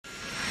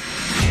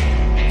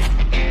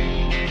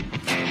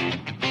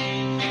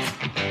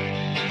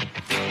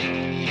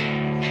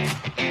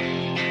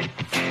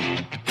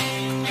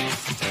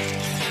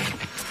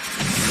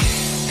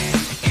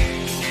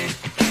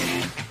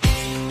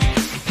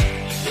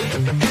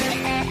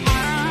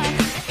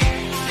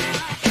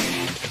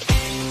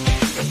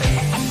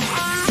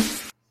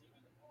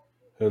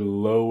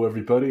Hello,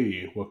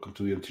 everybody. Welcome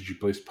to the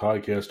MTG Place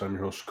podcast. I'm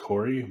your host,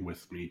 Corey.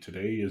 With me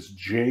today is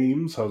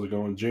James. How's it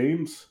going,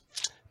 James?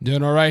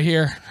 Doing all right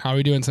here. How are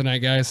we doing tonight,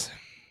 guys?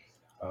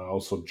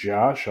 Also,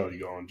 Josh. How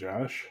you going,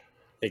 Josh?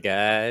 Hey,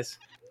 guys.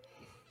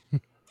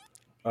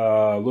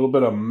 A little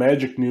bit of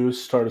magic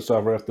news. Start us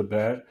off right off the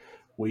bat.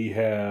 We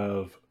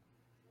have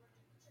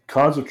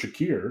Cards of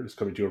Shakir is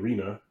coming to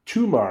Arena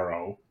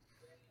tomorrow.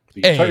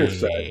 The entire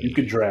set. You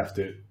could draft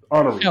it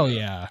on Arena. Hell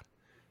yeah.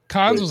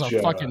 Cons was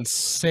a fucking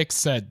sick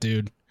set,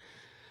 dude.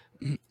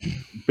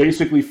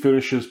 Basically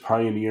finishes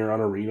Pioneer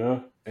on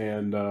Arena,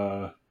 and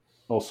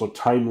also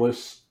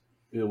Timeless.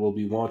 It will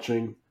be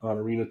launching on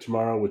Arena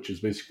tomorrow, which is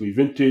basically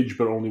Vintage,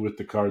 but only with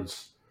the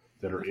cards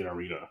that are in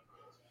Arena.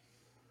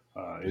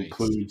 It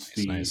includes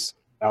the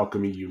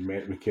Alchemy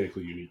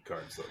mechanically unique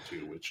cards, though,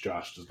 too, which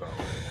Josh does not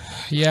like.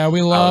 Yeah,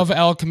 we love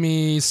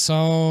Alchemy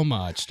so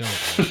much,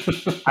 don't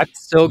we? I'm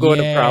still going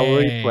to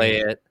probably play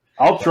it.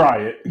 I'll try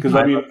it, because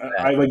I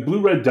like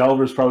Blue-Red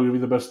Delver is probably going to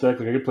be the best deck.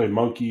 Like, I could play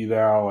Monkey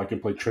now, I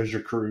could play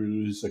Treasure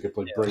Cruise, I could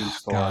play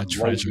Brainstorm,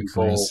 Treasure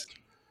Cruise.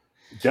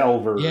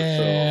 Delver.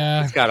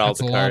 Yeah, so. It's got all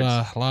the cards.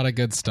 A lot of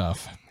good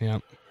stuff.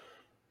 Yep.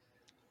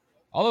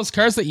 All those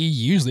cards that you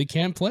usually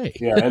can't play.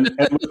 Yeah, and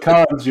with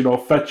cards,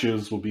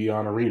 fetches will be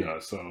on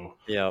Arena, so.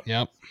 Yep.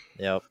 Hell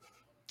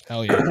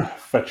yeah.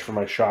 Fetch for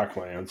my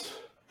Shocklands.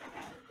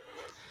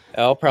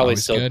 I'll probably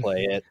still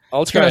play it.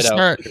 I'll try it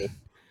out.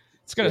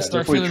 It's gonna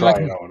start feeling like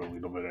it out a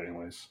little bit,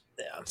 anyways.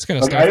 Yeah, it's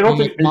gonna start. I don't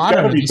think it's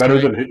got to be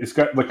better than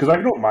because I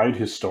don't mind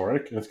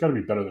Historic, and it's got to be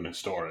better than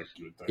Historic.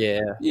 You would think.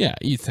 Yeah,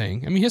 you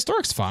think? I mean,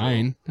 Historic's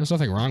fine. There's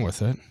nothing wrong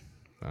with it.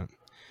 But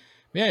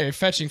yeah, you're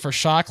fetching for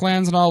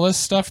Shocklands and all this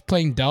stuff.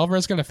 Playing Delver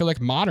is gonna feel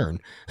like Modern.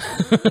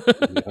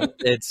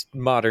 It's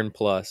Modern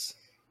Plus.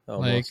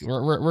 Almost. Like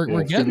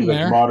we're it's getting like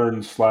there.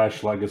 Modern /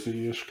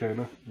 Legacy-ish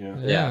kind of.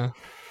 Yeah.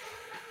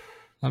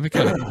 That'd be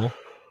kind of cool.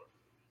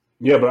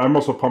 Yeah, but I'm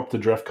also pumped to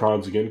draft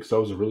Cons again because that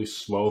was a really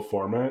slow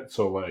format.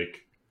 So,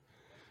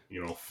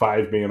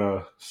 5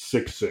 mana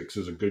 6/6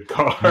 is a good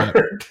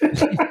card.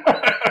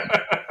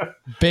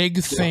 Big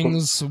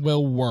things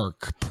will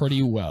work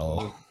pretty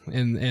well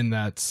in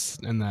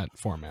that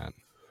format.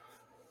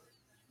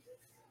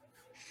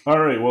 All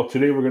right. Well,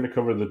 today we're going to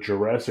cover the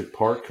Jurassic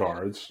Park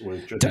cards.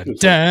 Which Let's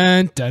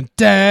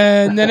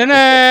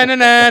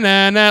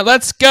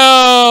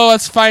go.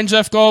 Let's find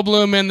Jeff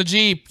Goldblum in the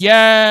Jeep.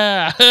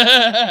 Yeah.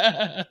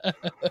 I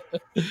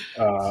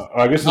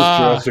guess it's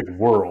Jurassic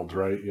World,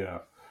 right? Yeah.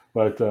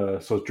 But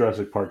so it's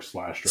Jurassic Park /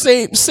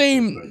 Jurassic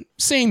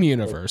same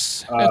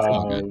universe.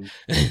 I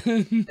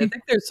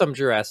think there's some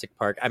Jurassic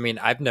Park. I mean,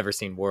 I've never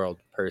seen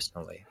World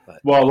personally,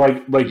 but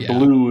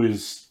Blue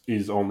is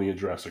only in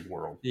Jurassic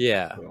World.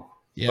 Yeah. So.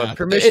 Yeah,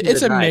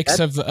 it's a mix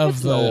of all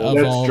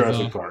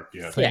Jurassic the Park,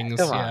 yeah. things.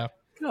 Yeah,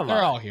 come on.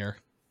 They're all here.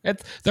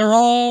 They're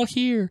all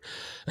here.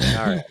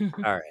 All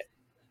right.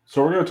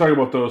 So we're going to talk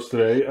about those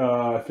today.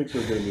 I think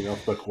they're going to be in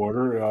alphabetical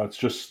order. It's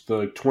just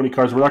the 20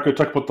 cards. We're not going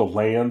to talk about the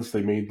lands.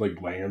 They made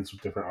lands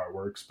with different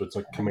artworks, but it's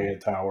like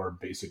Command Tower,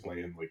 basic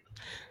land.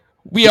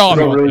 We all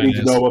don't really need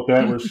to know about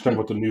that. We're just talking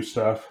about the new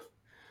stuff.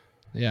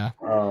 Yeah,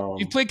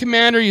 you've played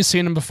Commander. You've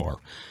seen them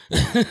before.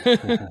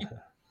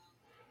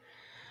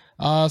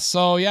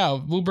 So yeah,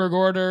 Blueberg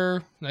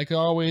order, like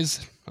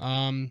always.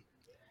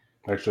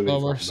 Actually,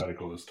 it's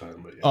alphabetical this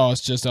time, but yeah. Oh, it's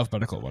just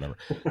alphabetical, whatever.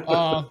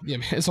 Yeah,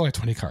 it's only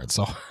 20 cards,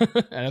 so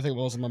and I think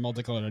most of them are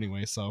multicolored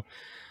anyway. So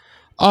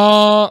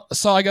I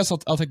guess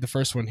I'll take the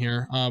first one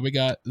here. We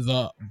got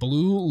the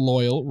Blue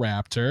Loyal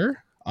Raptor.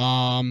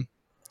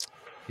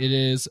 It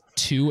is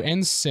 2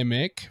 and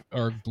Simic,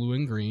 or blue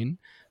and green.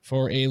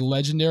 For a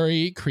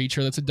legendary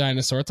creature that's a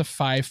dinosaur, it's a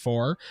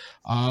 5/4.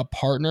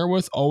 Partner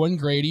with Owen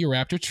Grady,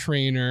 Raptor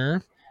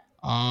Trainer.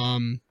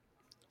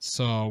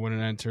 So when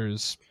it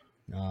enters,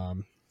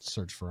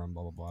 search for him,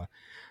 blah, blah,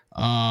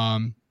 blah.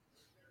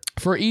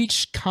 For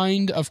each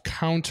kind of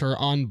counter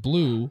on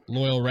Blue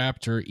Loyal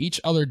Raptor, each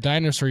other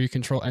dinosaur you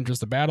control enters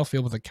the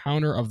battlefield with a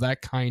counter of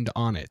that kind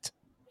on it.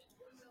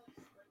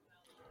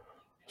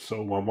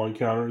 So 1/1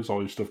 counters, all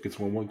your stuff gets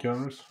 1/1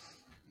 counters?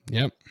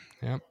 Yep.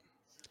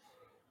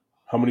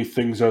 How many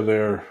things are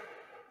there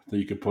that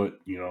you could put,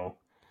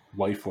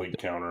 lifelink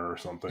counter or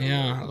something?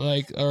 Yeah,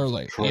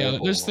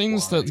 there's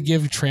things that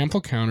give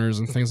trample counters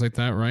and things like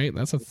that, right?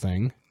 That's a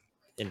thing.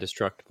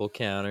 Indestructible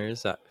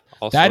counters. That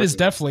is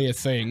definitely a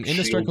thing.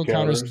 Indestructible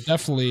counters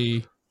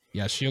definitely,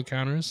 shield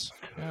counters.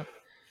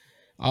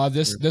 Yeah.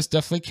 This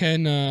definitely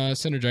can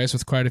synergize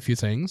with quite a few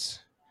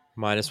things.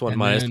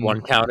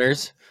 -1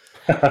 counters.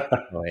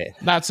 Wait.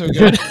 Not so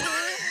good.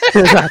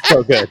 Not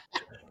so good.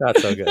 Not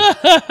so good.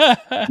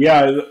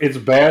 Yeah, it's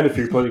bad if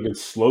you're playing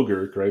against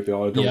Slogurk, right? They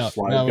all have those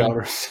slime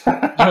counters.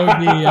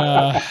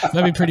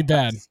 That'd be pretty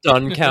bad.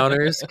 Stun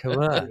counters? Come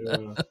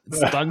on.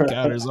 Stun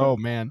counters. Oh,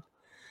 man.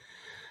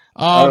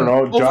 I don't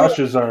know. Josh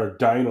is our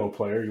Dino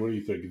player. What do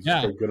you think? Is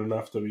it good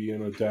enough to be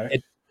in a deck?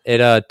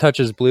 It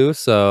touches blue,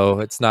 so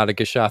it's not a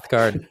Gishoth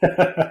card.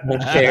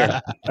 Don't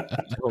care.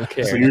 Don't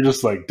care. So you're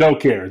just like, don't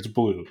care, it's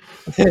blue.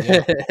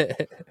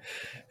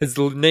 His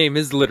name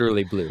is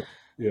literally blue.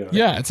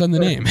 Yeah, it's on the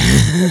name.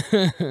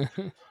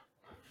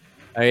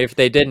 I mean, if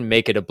they didn't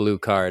make it a blue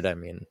card, I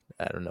mean,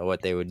 I don't know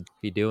what they would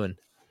be doing.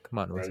 Come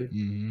on, Right. Wizard.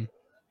 Mm-hmm.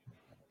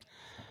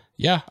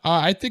 Yeah,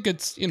 I think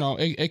it's,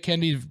 it can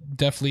be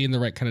definitely in the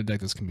right kind of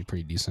deck. This can be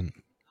pretty decent.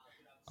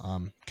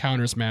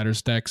 Counters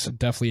matters decks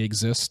definitely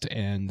exist,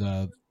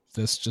 and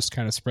this just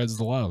kind of spreads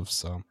the love.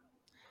 So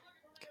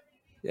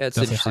Yeah, it's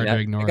definitely interesting. hard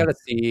to ignore. I gotta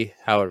see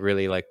how it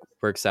really like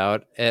works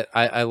out.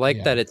 I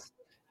like that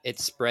it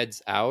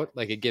spreads out,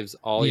 like it gives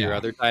all your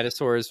other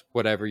dinosaurs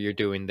whatever you're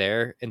doing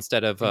there,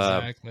 instead of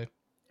Exactly.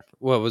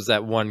 what was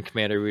that one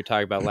commander we were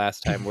talking about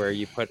last time where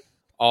you put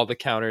all the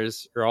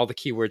counters or all the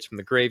keywords from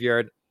the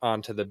graveyard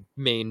onto the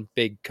main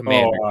big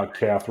commander.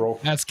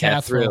 Cathril. That's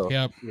Cathril.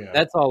 Yep. Yeah.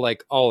 That's all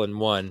like all in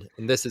one,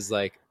 and this is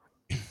like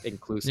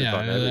inclusive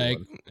on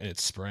everyone. It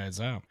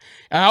spreads out.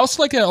 I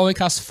also like that it only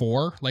costs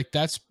 4. Like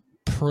that's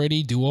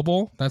pretty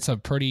doable. That's a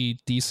pretty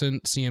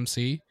decent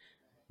CMC.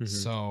 Mm-hmm.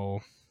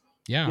 So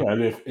yeah. Yeah,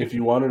 and if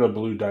you wanted a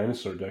blue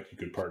dinosaur deck, you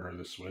could partner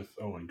this with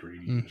and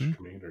green English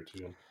commander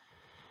too.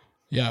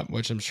 Yeah,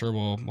 which I'm sure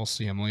we'll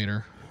see him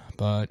later.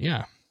 But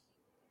yeah.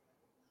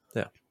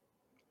 Yeah.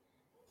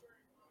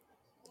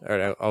 All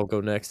right, I'll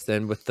go next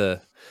then with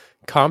the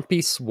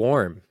Compy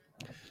Swarm.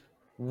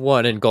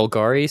 1 in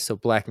Golgari, so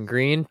black and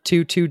green.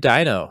 2/2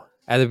 Dino.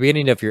 At the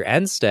beginning of your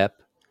end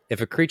step, if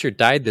a creature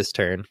died this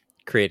turn,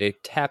 create a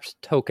tapped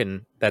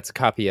token that's a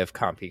copy of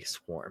Compy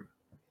Swarm.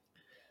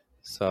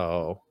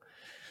 So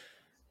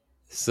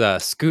it's a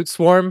Scoot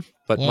Swarm,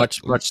 but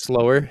much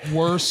slower.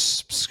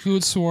 Worse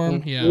Scoot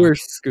Swarm, yeah.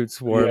 Worse Scoot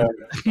Swarm.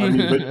 Yeah, I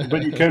mean,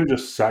 but you can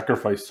just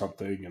sacrifice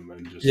something and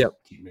then just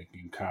keep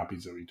making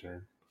copies every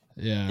turn.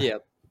 Yeah.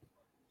 Yep.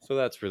 So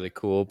that's really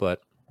cool,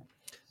 but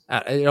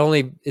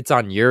it's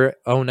on your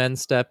own end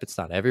step. It's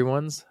not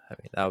everyone's. I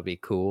mean, that would be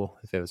cool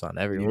if it was on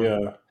everyone.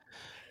 Yeah.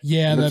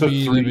 Yeah, that'd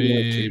be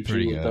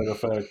pretty good. That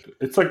effect.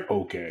 It's like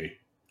okay.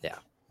 Yeah.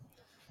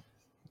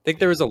 I think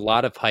there was a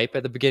lot of hype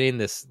at the beginning.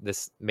 This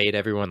made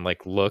everyone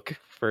like look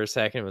for a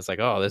second. It was like,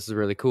 oh, this is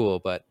really cool,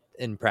 but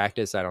in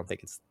practice, I don't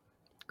think it's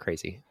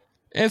crazy.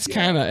 It's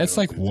it's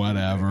like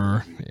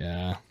whatever.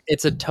 Yeah.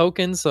 It's a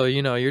token, so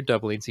you're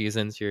doubling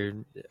seasons, your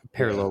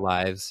parallel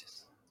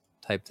lives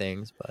type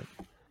things, but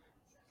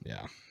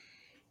yeah.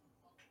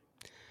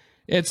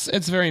 It's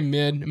very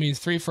mid. I mean,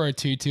 3 for a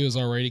 2/2 is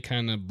already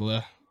kind of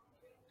bleh.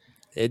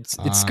 It's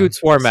Scoot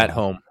Swarm at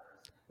home.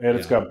 And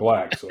it's got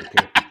black, so it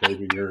can't be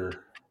played in your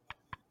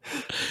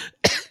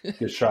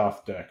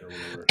Gishoth deck or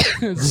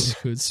whatever.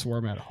 Scoot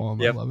Swarm at home.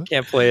 Yep. I love it.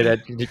 Can't play it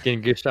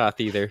in Gishoth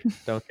either.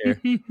 Don't care.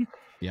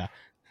 Yeah.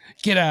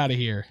 Get out of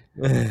here.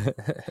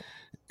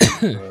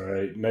 All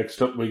right. Next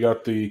up, we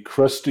got the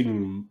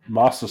Cresting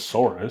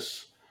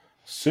Mosasaurus.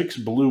 6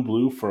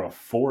 blue for a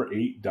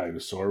 4/8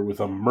 dinosaur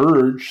with a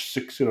merge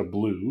 6 in a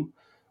blue,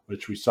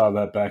 which we saw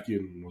that back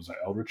in, was that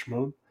Eldritch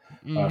mode?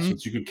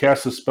 Since you could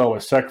cast the spell by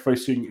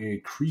sacrificing a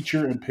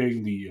creature and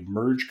paying the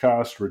merge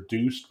cost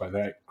reduced by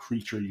that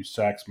creature you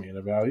sack's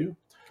mana value.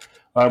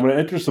 When it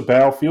enters the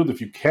battlefield,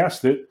 if you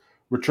cast it,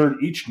 return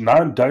each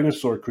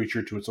non-dinosaur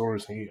creature to its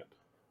owner's hand.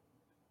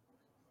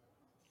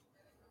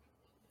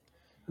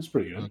 That's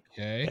pretty good.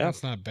 Okay,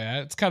 that's not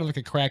bad. It's kind of like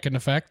a Kraken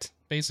effect,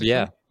 basically.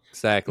 Yeah,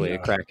 exactly. A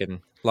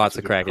Kraken. Lots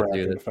of Kraken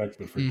do that. Effect,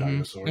 but for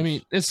dinosaurs. I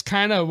mean, it's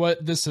kind of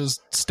what this is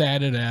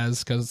statted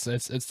as, because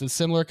it's the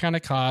similar kind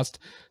of cost,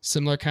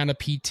 similar kind of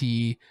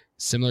PT,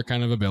 similar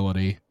kind of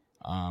ability.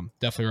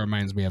 Definitely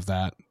reminds me of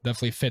that.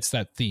 Definitely fits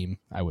that theme,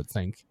 I would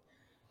think.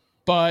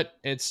 But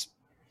it's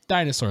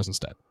dinosaurs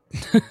instead.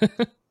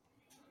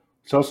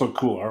 It's also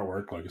cool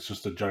artwork. Like it's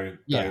just a giant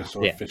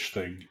dinosaur fish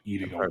thing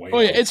eating a whale. Oh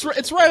yeah, it's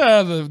right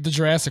out of the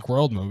Jurassic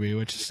World movie,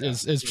 which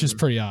is just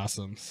pretty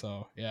awesome.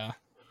 So yeah,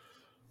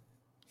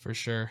 for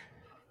sure.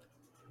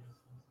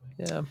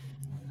 Yeah,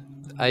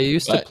 I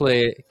used to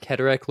play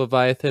Cataract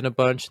Leviathan a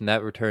bunch, and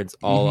that returns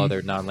all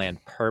other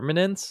non-land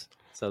permanents.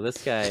 So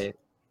this guy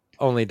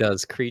only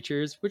does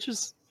creatures, which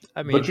is,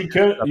 I mean, but you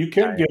can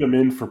get him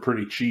in for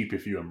pretty cheap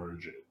if you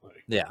emerge it.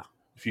 Like, yeah,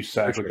 if you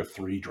sack like a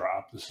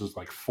 3-drop, this is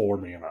like 4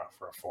 mana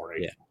for a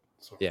 4/8. Yeah,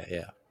 so.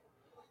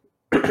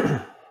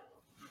 yeah.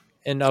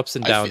 And ups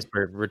and downs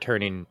for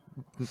returning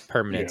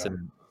permanents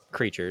and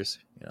creatures.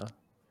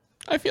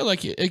 I feel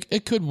like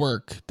it could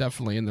work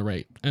definitely in the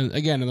right, and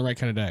again in the right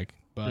kind of deck,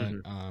 but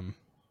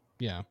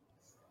yeah,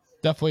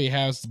 definitely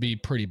has to be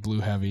pretty blue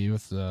heavy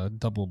with the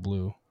double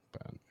blue.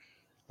 But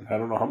I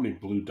don't know how many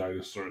blue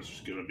dinosaurs there's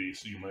gonna be,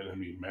 so you might have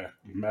me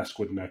mess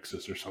with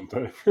Nexus or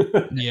something.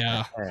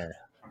 Yeah,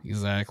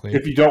 exactly.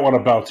 If you don't want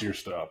to bounce your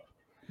stuff,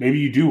 maybe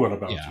you do want to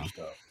bounce your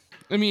stuff.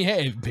 I mean,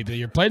 hey, people,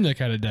 you're playing that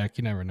kind of deck,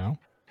 you never know.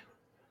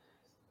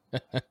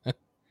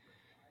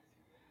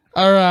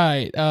 All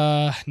right.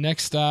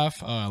 Next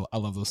off, I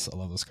love this. I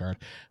love this card.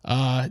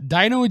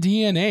 Dino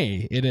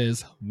DNA. It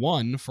is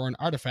 1 for an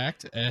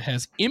artifact. It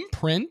has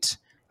imprint.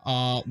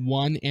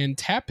 1 and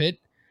tap it.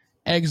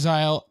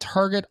 Exile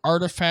target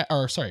artifact.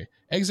 Or sorry,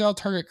 exile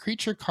target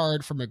creature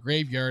card from a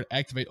graveyard,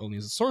 activate only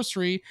as a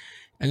sorcery,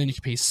 and then you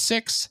can pay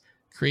 6,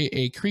 create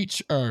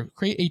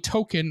a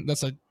token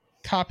that's a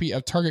copy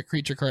of target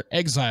creature card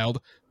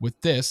exiled with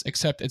this,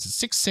 except it's a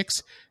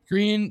 6/6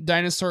 green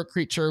dinosaur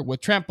creature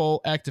with trample,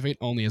 activate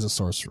only as a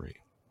sorcery.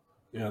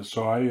 Yeah,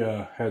 so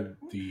I had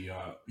the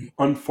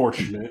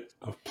unfortunate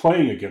of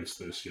playing against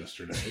this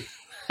yesterday.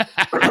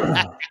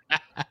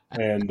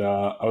 And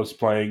I was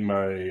playing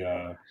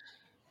my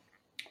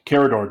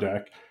Carador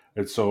deck,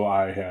 and so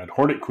I had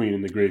Hornet Queen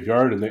in the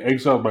graveyard, and they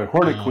exiled my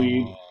Hornet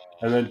Queen,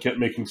 and then kept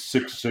making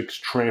 6/6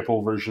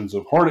 trample versions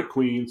of Hornet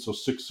Queen, so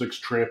 6/6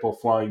 trample,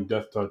 flying,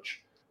 death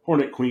touch,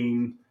 Hornet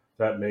Queen.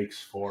 That makes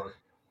for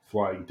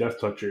flying death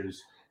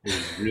touchers. It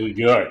is really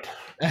good.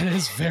 That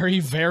is very,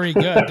 very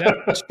good.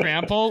 Death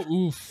trample,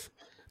 oof.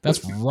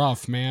 That's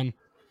rough, man.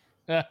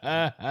 When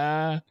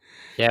I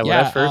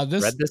first read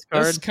this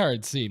card, this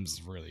card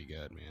seems really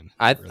good, man.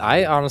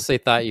 I honestly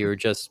thought you were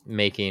just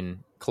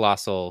making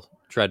colossal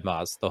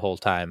Dreadmaws the whole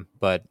time,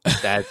 but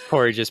as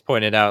Corey just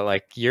pointed out,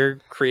 like you're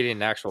creating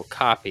an actual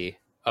copy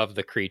of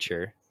the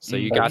creature. So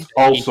you That's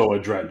got also a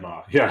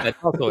Dreadmaw. Yeah. That's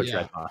also a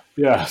Dreadmaw.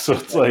 Yeah, so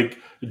it's like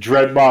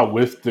Dreadmaw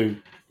with the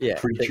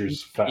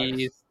creature's the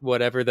effect.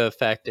 whatever the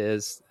effect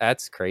is.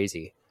 That's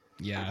crazy.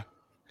 Yeah.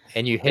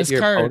 And you hit This your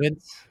card-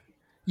 opponents.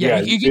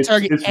 Yeah, you can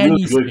target it's anything.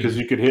 really good because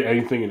you can hit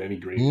anything in any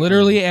graveyard.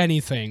 Literally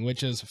anything,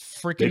 which is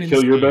freaking They kill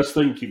insane. your best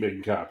thing, keep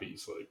making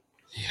copies. Like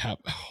Yeah.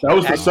 that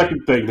was the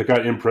second thing that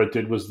got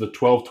imprinted was the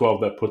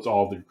 12/12 that puts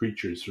all the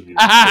creatures from your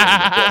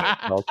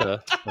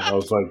Delta. And I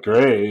was like,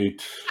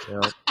 great.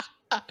 Yep.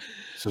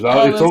 So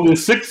now it's only a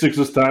 6/6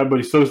 this time, but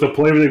he still has to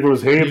play everything from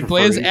his hand. He for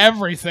plays free.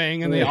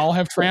 everything, and they all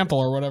have trample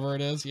or whatever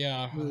it is.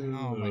 Yeah.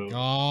 Oh my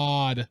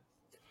god.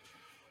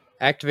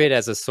 Activate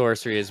as a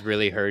sorcery is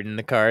really hurting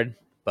the card,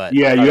 but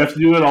Yeah, you have to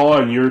do it all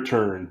on your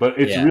turn, but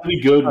it's Yeah.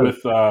 really good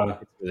with it's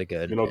really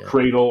good.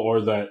 Cradle,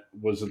 or that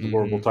was the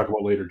word we'll talk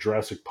about later,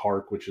 Jurassic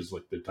Park, which is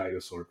like the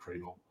dinosaur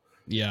cradle.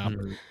 Yeah.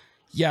 Mhm.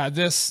 Yeah,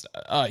 this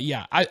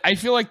I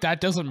feel like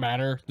that doesn't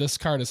matter. This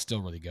card is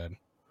still really good.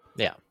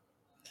 Yeah.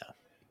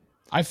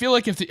 I feel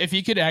like if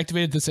you could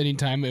activate it this any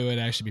time, it would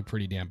actually be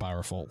pretty damn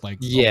powerful. Like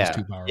Yeah, almost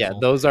too powerful. yeah.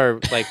 Those are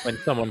like when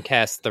someone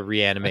casts the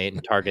reanimate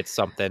and targets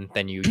something,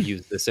 then you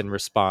use this in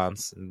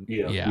response and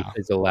Yeah.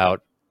 fizzle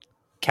out,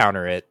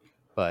 counter it.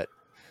 But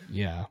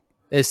yeah,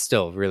 it's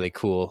still really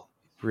cool,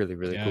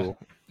 really cool.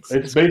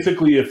 It's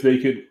basically if they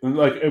could,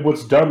 like,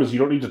 what's dumb is you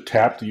don't need to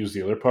tap to use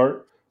the other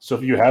part. So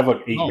if you have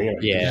like 8 mana,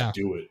 you just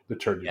do it the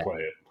turn you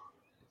play it.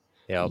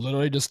 Yeah,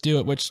 literally just do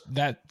it, which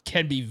that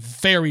can be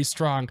very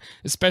strong,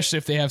 especially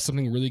if they have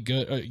something really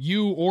good.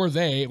 You or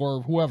they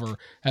or whoever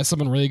has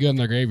something really good in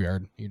their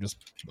graveyard. You just,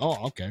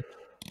 okay,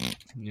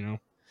 you know.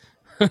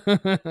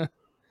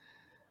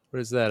 What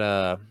is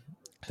that?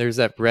 There's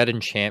that red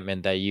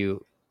enchantment that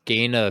you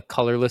gain a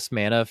colorless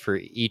mana for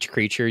each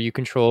creature you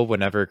control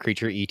whenever a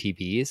creature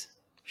ETBs.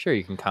 Sure,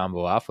 you can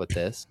combo off with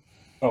this.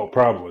 Oh,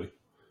 probably.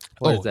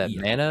 What is that?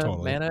 Yeah, Mana?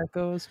 totally. Mana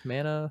echoes?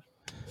 Mana?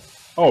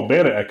 Oh,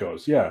 mana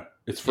echoes. Yeah,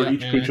 it's for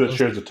each mana creature echoes. that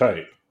shares a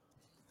type.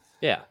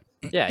 Yeah,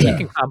 you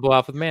can combo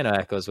off with mana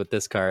echoes with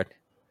this card.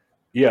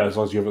 Yeah, as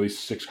long as you have at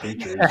least 6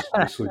 creatures,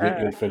 you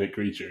get infinite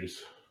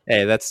creatures.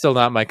 Hey, that's still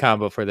not my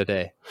combo for the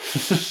day.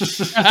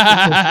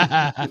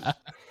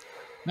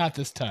 Not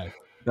this time.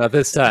 Not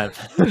this time.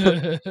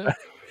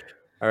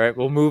 All right,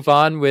 we'll move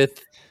on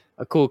with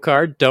a cool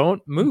card.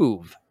 Don't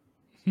move.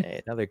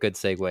 Hey, another good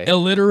segue.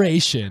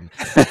 Alliteration.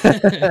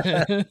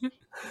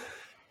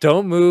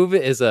 Don't Move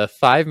is a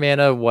 5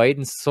 mana white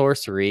and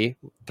sorcery,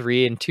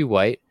 3 and 2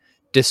 white.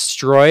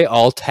 Destroy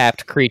all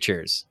tapped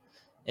creatures.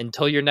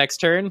 Until your next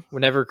turn,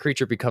 whenever a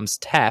creature becomes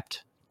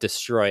tapped,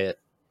 destroy it.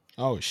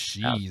 Oh,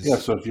 jeez. Yeah,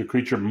 so if your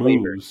creature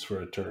moves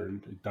for a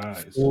turn, it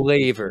dies.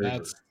 Flavor.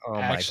 That's Oh my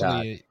god.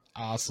 actually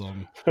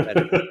awesome. That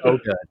is so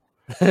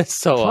good.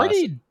 So Pretty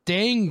awesome.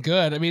 dang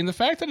good. I mean, the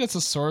fact that it's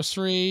a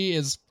sorcery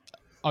is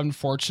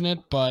unfortunate,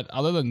 but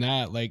other than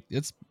that, like,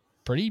 it's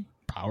pretty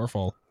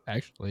powerful,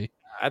 actually.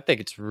 I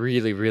think it's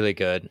really, really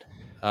good.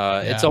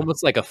 It's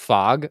almost like a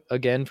fog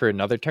again for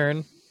another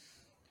turn.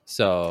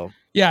 So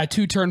yeah,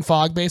 2-turn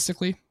fog,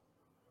 basically.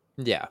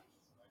 yeah.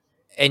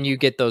 And you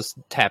get those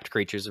tapped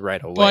creatures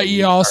right away. But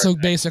you also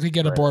basically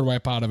get a board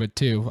wipe out of it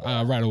too,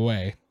 right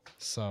away.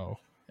 So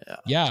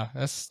yeah,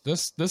 this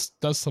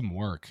does some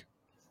work.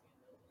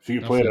 If you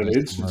can play it at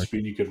instant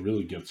speed, you could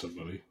really get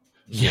somebody.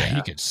 Yeah,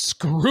 you could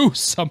screw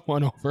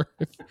someone over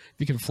if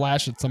you can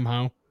flash it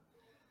somehow.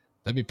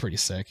 That'd be pretty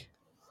sick.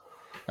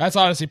 That's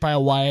honestly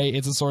probably why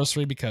it's a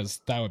sorcery,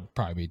 because that would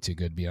probably be too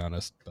good, to be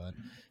honest. But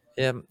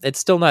yeah, it's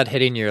still not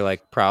hitting your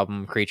like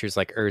problem creatures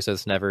like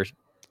Urza's never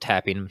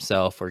tapping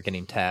himself or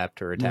getting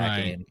tapped or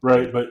attacking.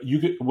 Right, but you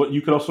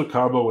could also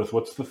combo with,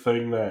 what's the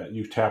thing that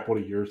you tap one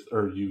of yours,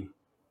 or you,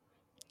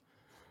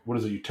 what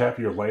is it? You tap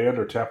your land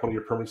or tap one of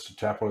your permanents to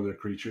tap one of their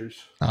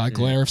creatures.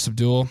 Glare of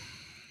Subdual.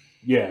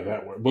 Yeah,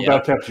 that one. Well,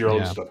 that taps your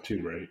own stuff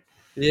too, right?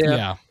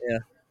 Yeah.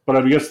 But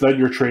But I guess then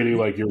you're trading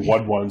like your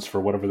 1/1s for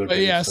whatever their But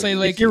biggest yeah, thing say is.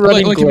 like you're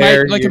running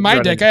glare, in you're my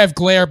running- deck, I have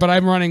glare, but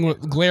I'm running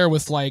glare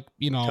with like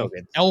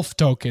Tokens. elf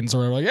tokens,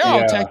 or like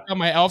I'll Yeah. tack down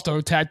my elf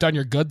token, tack down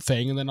your good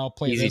thing, and then I'll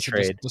play Easy this and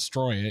trade. just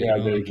destroy it. Yeah, you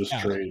know, they like, just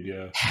trade.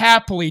 Yeah,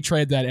 happily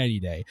trade that any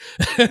day.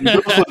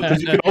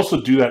 because you can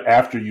also do that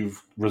after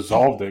you've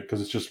resolved it,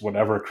 because it's just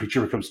whenever a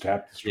creature becomes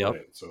tapped, destroy Yep.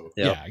 it. So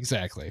Yep. Yeah,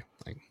 exactly.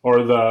 Like,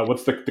 or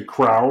the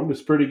crown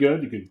is pretty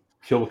good. You could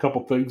kill a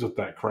couple things with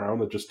that crown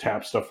that just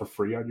taps stuff for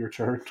free on your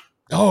turn.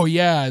 oh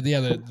yeah,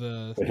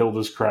 the The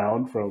Hilda's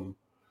crown from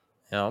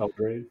Yep.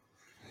 Eldraine.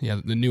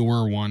 the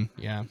newer one.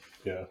 Yeah.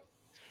 Yeah.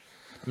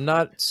 I'm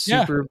not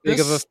Yeah, super big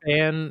of a this-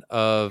 fan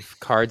of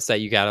cards that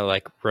you gotta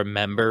like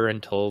remember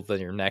until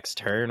your next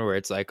turn, where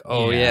it's like,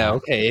 oh yeah, Yeah.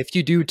 okay, if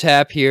you do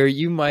tap here,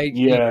 you might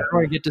Yeah.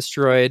 get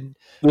destroyed.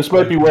 This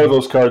might be one of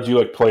those cards you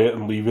like play it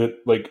and leave it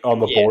like on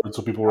the Yeah. board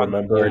so people On the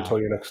remember board. until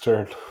your next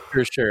turn.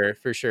 For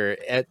sure.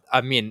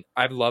 I mean,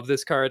 I love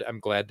this card. I'm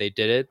glad they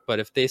did it, but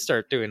if they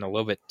start doing a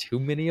little bit too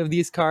many of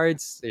these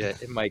cards,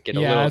 it might get a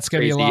little it's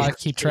gonna be a crazy. lot to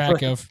keep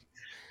track of.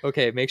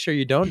 Okay, make sure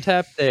you don't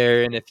tap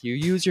there, and if you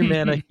use your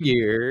mana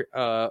here,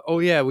 oh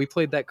yeah, we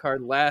played that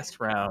card last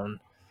round.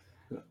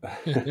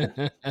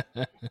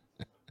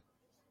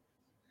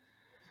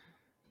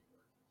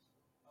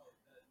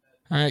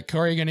 All right,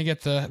 Corey, you gonna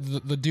get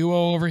the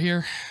duo over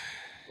here?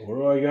 What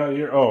do I got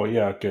here? Oh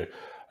yeah, okay.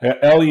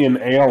 Ellie and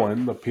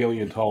Alan, the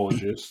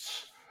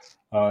paleontologists.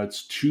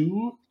 It's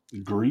 2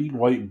 green,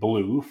 white,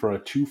 blue for a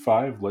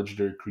 2/5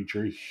 legendary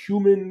creature,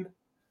 human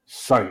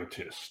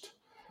scientist.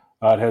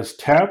 It has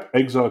tap,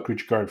 exile a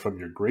creature card from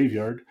your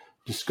graveyard,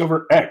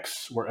 discover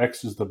X, where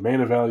X is the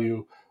mana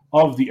value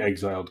of the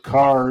exiled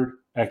card,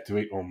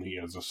 activate only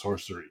as a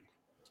sorcery.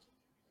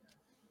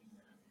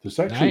 This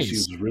actually Nice.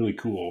 seems really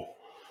cool.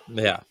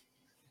 Yeah,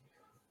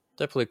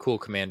 definitely a cool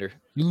commander.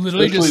 You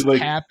literally Especially, just like-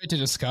 tap it to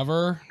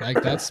discover.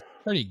 Like that's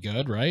pretty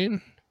good, right?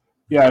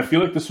 Yeah, I feel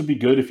like this would be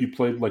good if you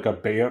played like a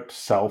Bant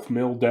South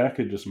Mill deck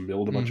and just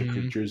milled a bunch of Mhm.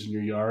 creatures in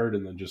your yard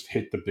and then just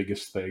hit the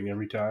biggest thing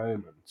every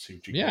time and see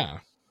what you get. Yeah.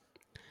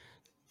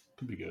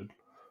 Could be good.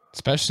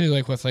 Especially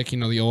like with like,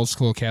 the old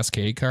school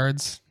Cascade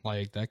cards.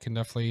 Like that can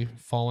definitely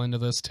fall into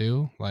this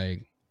too.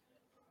 Like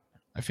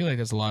I feel like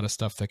there's a lot of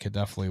stuff that could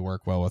definitely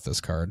work well with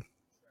this card.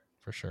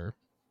 For sure.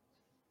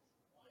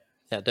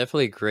 Yeah,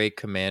 definitely a great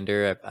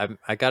commander.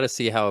 I got to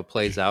see how it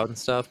plays out and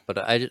stuff, but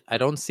I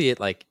don't see it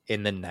like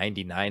in the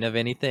 99 of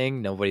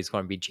anything. Nobody's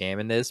going to be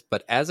jamming this,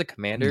 but as a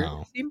commander,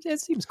 No. it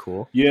seems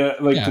cool. Yeah,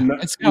 like Yeah,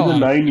 it's got a in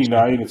the lot of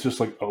 99, it's just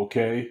like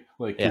okay,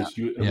 like 'cause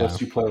Yeah. unless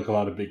you play like a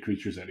lot of big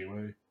creatures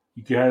anyway,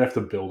 you kind of have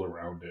to build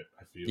around it.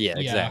 I feel. Yeah, Yeah.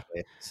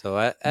 exactly. So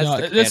as No,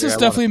 the this commander, is I wanna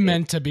definitely see it.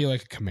 meant to be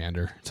like a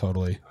commander.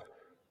 Totally.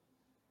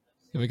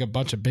 Like a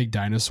bunch of big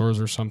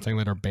dinosaurs or something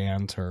that are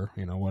banned or,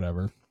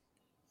 whatever.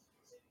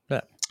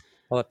 Yeah,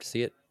 I'll have to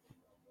see it.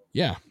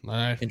 Yeah,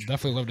 I Interesting.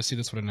 definitely love to see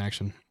this one in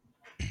action.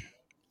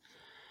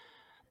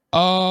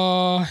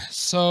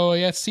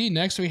 See,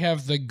 next we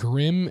have the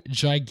Grim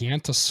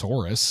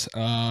Gigantosaurus.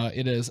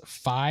 It is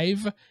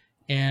 5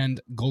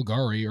 and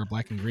Golgari or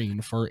black and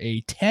green for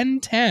a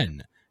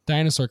 10/10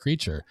 dinosaur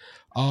creature.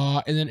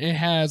 And then it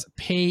has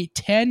pay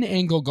 10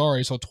 and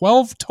Golgari, so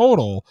 12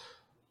 total.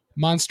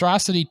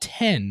 Monstrosity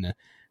 10.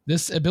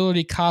 This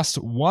ability costs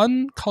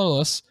 1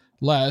 colorless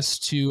less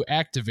to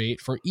activate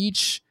for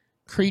each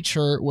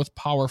creature with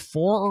power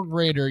 4 or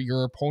greater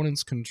your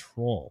opponent's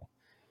control.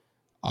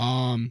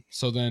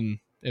 So then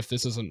if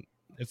this isn't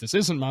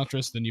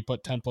monstrous, then you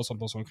put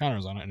 10+1/+1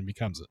 counters on it and it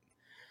becomes it.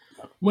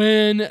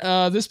 When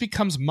this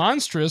becomes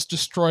monstrous,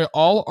 destroy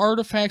all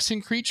artifacts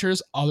and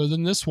creatures other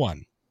than this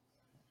one.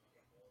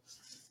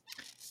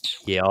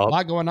 Yeah, A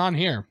lot going on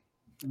here.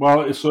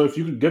 Well, so if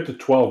you can get to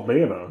 12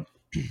 mana,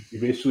 you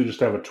basically just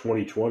have a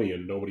 20/20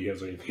 and nobody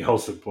has anything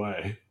else in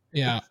play.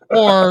 Yeah.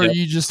 Or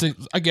you just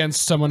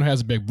against someone who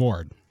has a big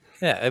board.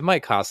 yeah, it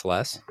might cost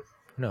less.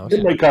 Who knows?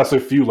 It might cost a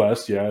few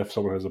less, yeah, if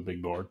someone has a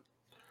big board.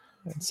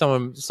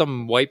 Some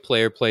white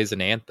player plays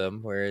an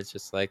Anthem where it's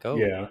just like, oh,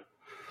 Yeah.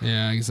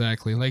 Yeah,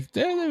 exactly. Like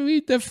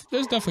there's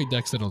definitely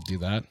decks that'll do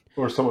that.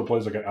 Or someone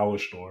plays like an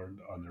Elvish Lord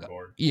on their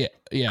board. Yeah.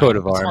 Coat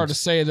of It's hard Arms. to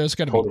say. There's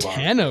going to Coat be of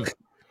 10 Arms. of.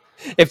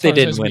 if they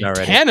There's didn't gonna win be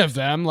already. 10 of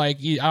them. Like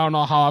I don't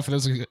know how often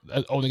it's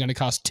only going to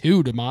cost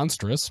 2 to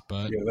monstrous,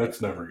 but Yeah,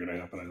 that's never going to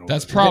happen. I don't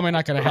that's think. probably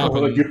not going to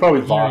happen. Like, you're probably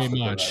very lost at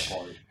much. that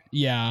point.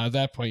 Yeah, at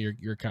that point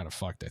you're kind of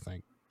fucked, I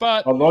think.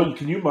 But Although,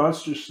 can you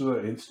monsters to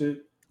the instant?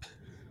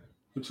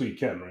 Looks like you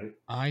can, right?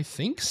 I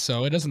think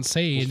so. It doesn't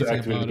say Just to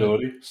anything activate about it.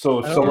 ability. So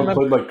if I don't someone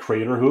remember. played like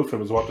Crater Hoof and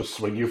was about to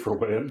swing you for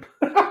win,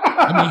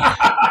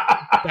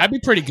 That'd be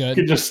pretty good.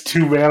 you just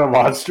 2 mana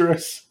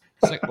monstrous.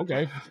 It's like,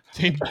 okay,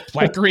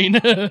 black green.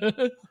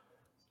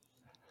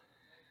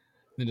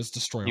 Then just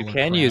destroy. You all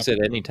can the use crap.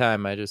 it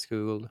anytime. I just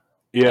googled.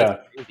 Yeah.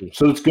 That's crazy.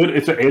 So it's good.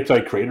 It's an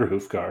anti-Crater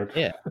Hoof card.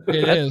 Yeah,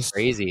 It that's is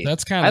crazy.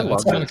 That's I kind of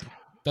love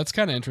that's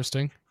kind of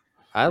interesting.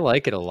 I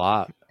like it a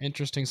lot.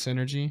 Interesting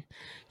synergy.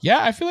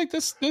 Yeah, I feel like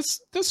this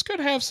could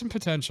have some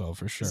potential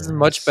for sure. This is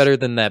much better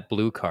than that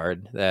blue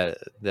card,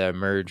 the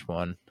merge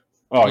one.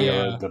 Oh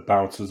Yeah. yeah, the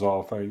bounces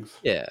all things.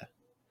 Yeah,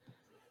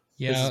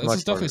 Yeah, is this much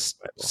is definitely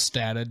more reliable.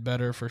 statted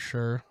better for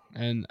sure,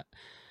 and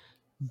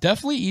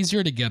definitely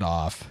easier to get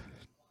off.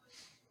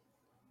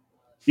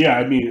 Yeah,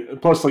 I mean,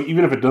 plus, like,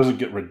 even if it doesn't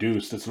get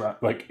reduced, it's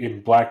not like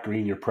in black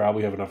green. You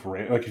probably have enough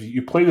land. Like, if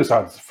you play this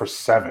on for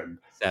 7,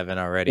 7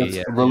 already. that's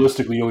Yeah.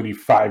 realistically you only need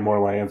 5 more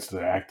lands to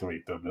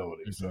activate the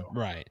ability. So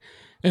Right.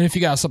 And if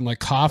you got something like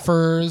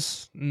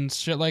coffers and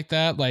shit like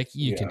that, like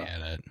you can Yeah.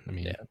 add it. I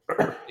mean, Yeah.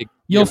 you'll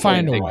you can play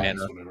find a big way.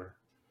 lands, whatever.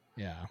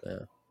 Yeah.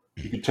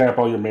 You can tap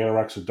all your mana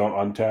rocks and don't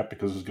untap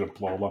because it's going to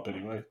blow them up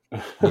anyway.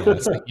 Yeah,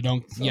 it's like you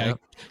don't. So, Yeah,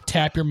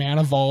 tap your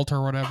mana vault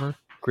or whatever.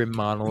 Grim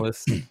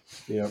Monolith.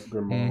 Yeah,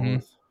 Grim Mhm.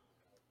 Monolith.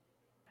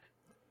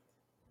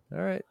 All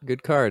right,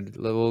 good card.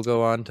 We'll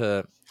go on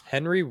to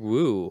Henry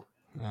Wu,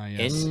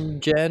 Yes.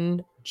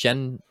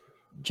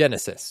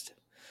 Geneticist.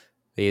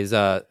 He's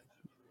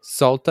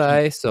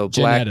Sultai, so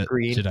black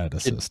green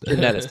Geneticist.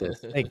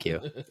 geneticist. Thank you.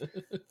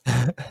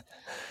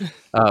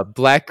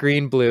 Black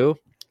green blue,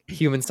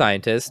 human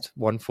scientist,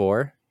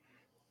 1/4.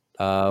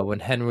 When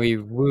Henry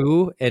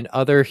Wu and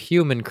other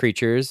human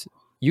creatures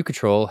you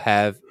control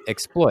have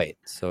exploit.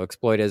 So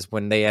exploit is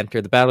when they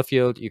enter the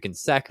battlefield, you can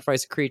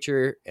sacrifice a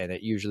creature, and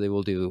it usually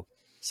will do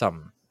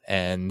something.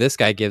 And this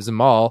guy gives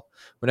them all.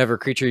 Whenever a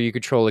creature you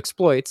control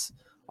exploits,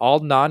 all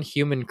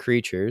non-human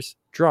creatures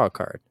draw a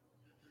card.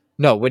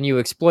 No, when you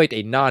exploit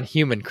a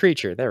non-human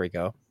creature, there we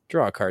go,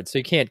 draw a card. So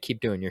you can't keep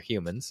doing your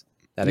humans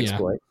that Yeah.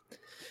 exploit.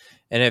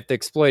 And if the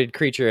exploited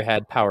creature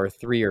had power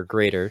 3 or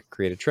greater,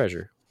 create a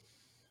treasure.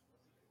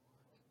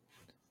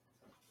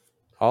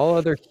 All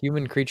other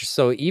human creatures.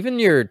 So even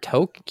your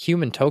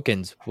human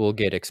tokens will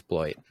get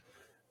exploit.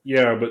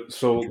 Yeah, but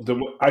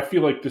I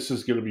feel like this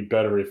is going to be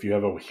better if you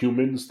have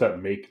humans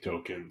that make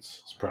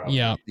tokens. Probably.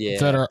 Yeah. Yeah.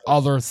 That are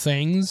other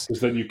things.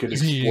 Because then you can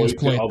So you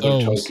exploit the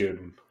other those.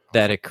 token.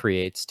 That it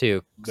creates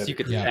too. So That you it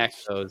could creates. stack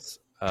those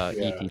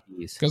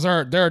ETBs. Because there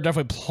are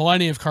definitely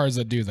plenty of cards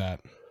that do that.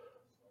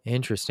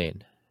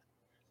 Interesting.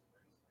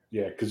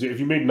 Yeah, because if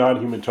you make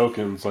non-human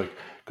tokens, like,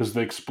 because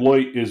the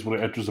exploit is when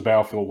it enters the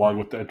battlefield, along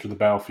with the enter the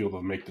battlefield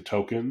and make the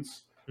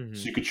tokens. Mm-hmm.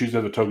 So you could choose the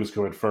other tokens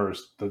go in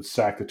first, then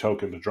sack the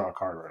token to draw a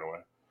card right away.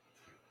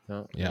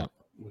 Oh, Yeah.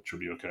 Which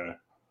would be okay.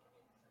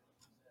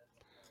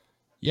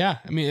 Yeah,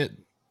 I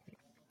mean,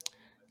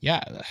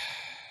 yeah.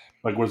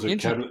 Like, was it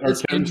Kevin? Or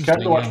It's Kevin, does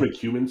Kevin watch yeah. make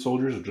human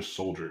soldiers or just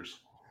soldiers?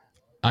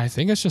 I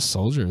think it's just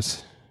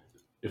soldiers.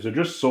 If they're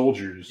just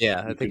soldiers,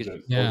 Yeah, I think it's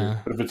that-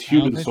 Yeah. But if it's I don't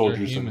human think they're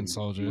soldiers, human then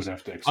soldiers. you would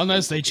have to exploit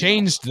Unless they something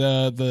changed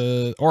else.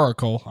 the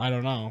Oracle. I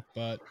don't know.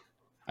 But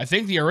I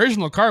think the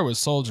original card was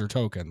soldier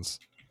tokens.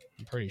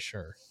 I'm pretty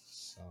sure.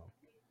 So,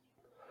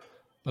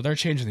 but they're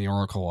changing the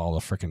Oracle all the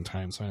freaking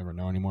time, so I never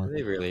know anymore.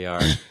 they really are.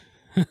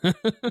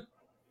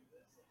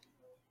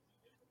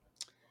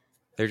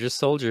 They're just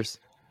soldiers.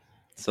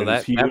 So And that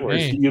is he works.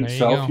 Hey,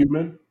 himself go.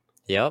 human?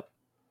 Yep.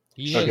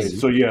 He Okay, is.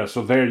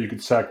 so there you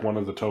could sack one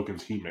of the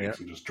tokens he makes Yep.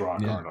 and just draw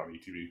a Yeah. card on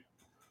ETB.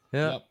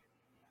 Yeah. Yep.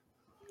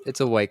 It's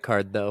a white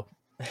card though.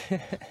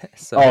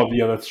 So Oh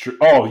yeah, that's true.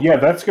 Oh yeah,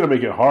 that's gonna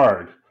make it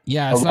hard.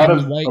 Yeah, A it's lot not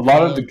of white. a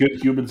lot of the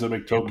good humans that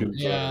make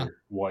tokens Yeah. are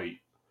white.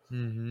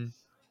 mm-hmm.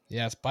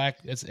 Yeah, it's black.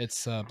 It's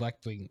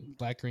black,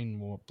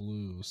 green,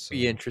 blue. So.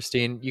 Be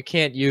interesting. You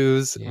can't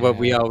use what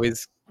we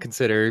always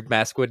consider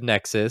Maskwood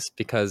Nexus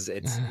because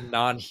it's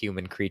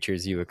non-human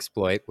creatures you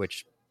exploit,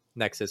 which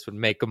Nexus would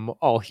make them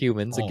all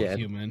humans All again.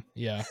 human.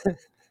 Yeah,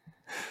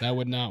 that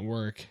would not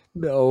work.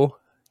 No,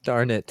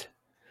 darn it.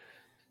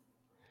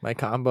 My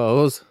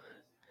combos.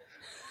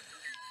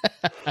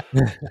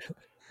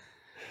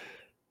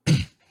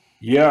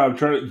 Yeah, I'm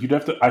trying to. You'd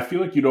have to. I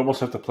feel like you'd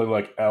almost have to play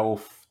like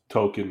elf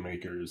token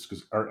makers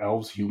because are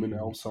elves human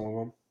elves? Some of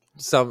them.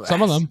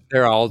 Some of them.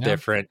 They're all Yeah.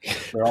 different.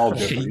 They're all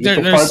different. You There-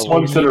 have to there's find so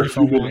ones that many are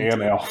different human ones.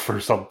 and elf or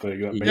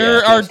something. That make There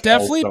just are elf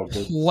definitely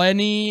tokens.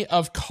 plenty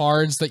of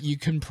cards that you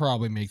can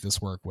probably make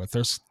this work with.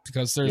 There's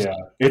Yeah,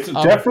 it's a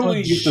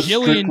definitely you have to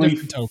bajillion strictly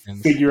different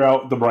tokens. figure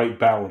out the right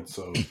balance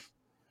of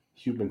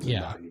humans and Yeah.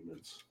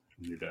 non-humans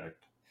in your deck.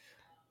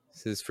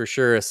 This is for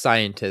sure a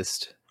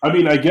scientist. I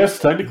mean, I guess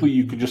technically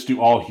you could just do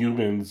all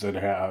humans and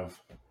have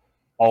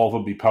all of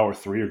them be power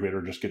 3 or greater,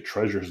 and just get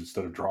treasures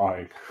instead of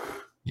drawing.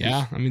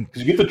 Yeah, I mean,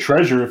 Because you get the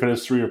treasure if it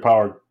has 3 or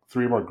power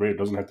 3 or more greater. It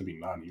doesn't have to be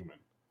non-human.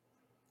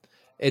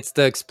 It's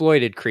the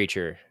exploited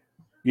creature.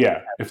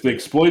 Yeah, if the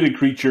exploited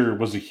creature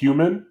was a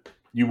human,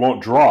 you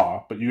won't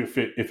draw, but if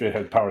it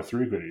had power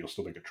 3 or greater, you'll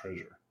still make a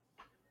treasure.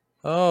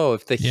 Oh,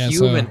 if the Yeah,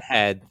 human so-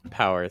 had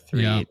power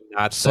 3, Yeah.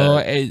 not so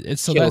the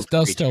so killed that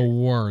does creature. still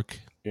work.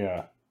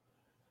 Yeah.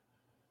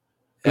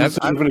 Yeah, If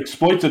it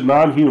exploits a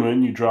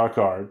non-human, you draw a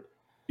card.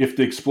 If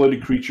the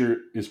exploited creature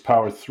is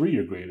power 3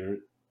 or greater,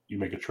 you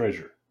make a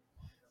treasure.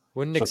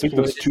 Wouldn't So I think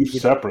that's two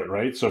separate,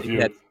 right? So if you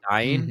that's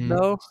dying Mhm.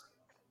 though?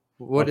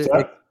 What what's is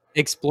that?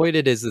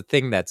 exploited is the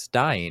thing that's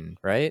dying,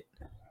 right?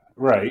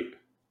 Right.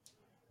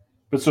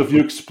 But so if you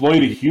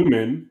exploit a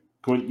human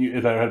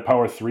that had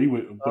power 3,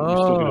 but you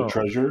still get Oh. a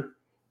treasure,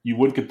 you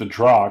wouldn't get the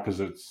draw because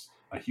it's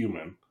a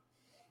human.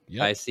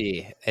 Yep. I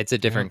see. It's a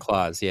different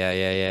clause. Yeah.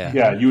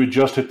 Yeah, you would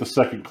just hit the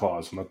second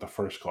clause, not the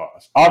first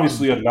clause.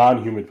 Obviously, a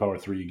non-human power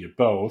 3, you get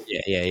both.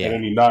 Yeah. And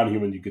any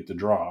non-human, you get the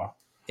draw.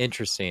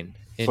 Interesting.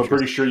 So I'm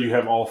pretty sure you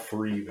have all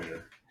 3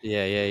 there.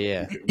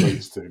 Yeah.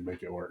 Ways to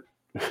make it work.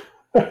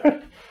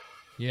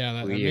 Yeah,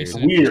 that Weird. makes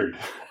it Weird.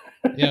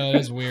 Yeah, that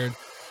is weird.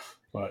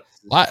 But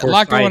A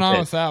lot going on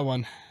with that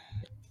one.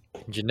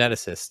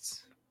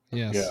 Geneticists.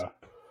 Yes. yeah.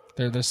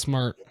 They're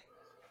smart.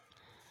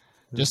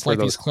 Just For like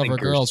these those clever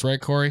thinkers. girls, right,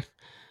 Corey?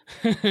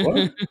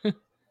 What?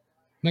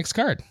 Next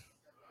card.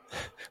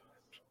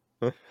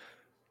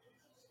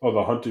 Oh,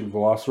 the hunting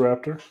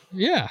velociraptor?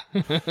 Yeah.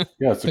 Yeah,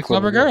 it's The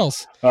clever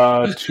girls.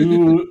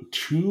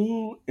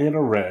 2 and a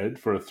red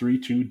for a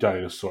 3/2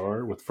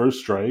 dinosaur with first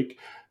strike.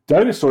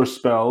 Dinosaur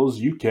spells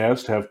you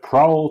cast have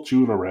Prowl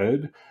 2 and a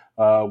red,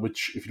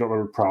 which, if you don't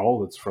remember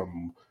Prowl, that's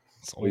from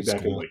It's way old back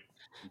in school. like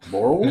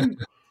Morrowind?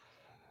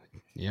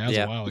 Yeah, it's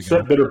Yeah. a while It's ago.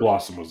 that Bitter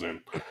Blossom was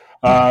in.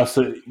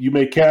 So you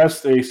may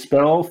cast a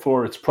spell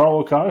for its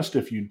Prowl cost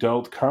if you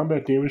dealt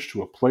combat damage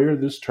to a player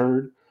this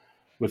turn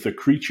with a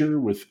creature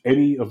with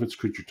any of its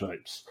creature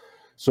types.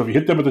 So if you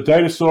hit them with a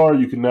dinosaur,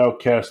 you can now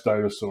cast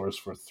dinosaurs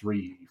for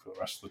 3 for the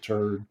rest of the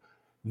turn.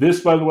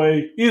 This, by the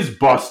way, is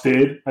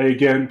busted. I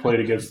again played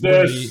against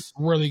this.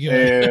 Really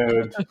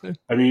good. And,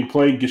 I mean,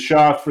 playing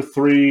Gishath for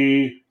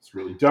 3, it's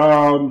really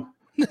dumb.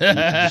 You can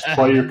just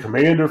play your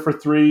commander for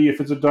 3 if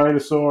it's a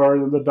dinosaur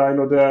in the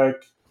dino deck.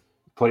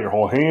 Play your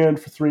whole hand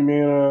for 3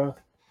 mana.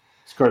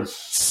 This card's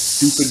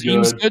stupid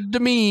Seems good. good to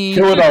me.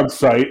 Kill it on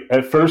sight.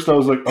 At first, I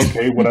was like,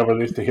 okay, whatever,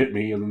 they have to hit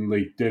me. And then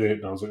they did it,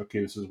 and I was like, okay,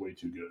 this is way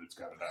too good. It's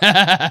got to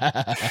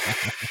die.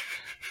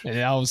 And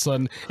all of a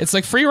sudden, it's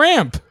like free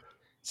ramp.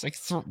 It's like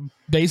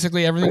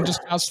basically everything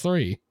just costs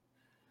 3.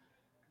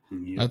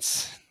 Yep.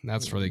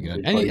 That's really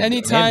good. They play-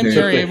 Anytime Except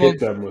you're they able, hit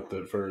them with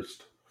it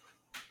first.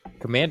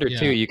 Commander Yeah.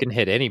 2, you can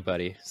hit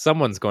anybody.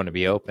 Someone's going to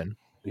be open.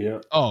 Yeah.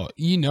 oh,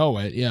 you know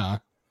it, yeah.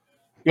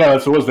 Yeah,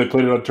 that's what it was. They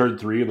played it on turn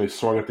 3, and they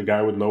swung at the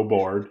guy with no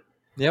board.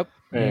 Yep.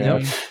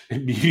 And Mm-hmm.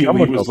 immediately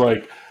Someone was open.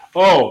 like,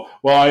 oh,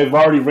 well, I've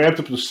already ramped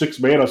up to 6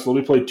 mana, so let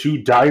me play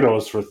 2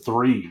 dinos for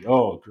 3.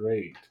 Oh,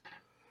 great.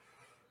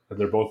 And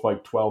they're both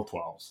like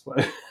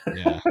 12/12s.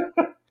 Yeah.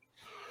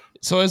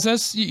 So is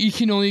this you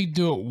can only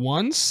do it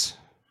once?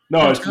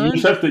 No, Per you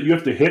just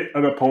have to hit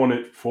an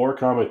opponent for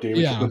combat damage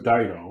Yeah. with a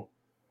dino.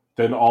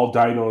 Then all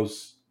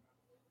dinos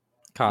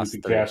Cost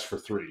you can 3. cast for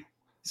 3.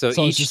 So,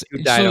 So each it's just,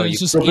 new dino, so it's you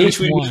just So each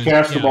basically, you one. just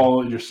cast them Yeah.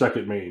 all at your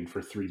second main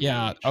for 3 Yeah.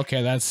 damage.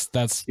 Okay. That's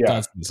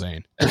Yeah.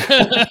 insane.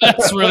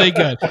 That's really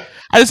good.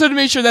 I just had to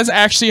make sure that's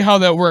actually how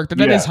that worked.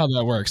 And that is Yeah. how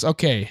that works.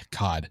 Okay.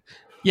 God.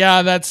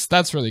 Yeah.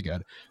 That's really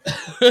good.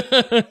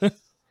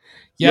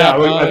 Yeah,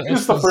 like, this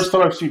is the it's- first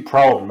time I've seen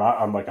Prowl not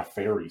on like a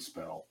fairy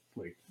spell.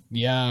 Like,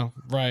 Yeah.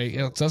 Right.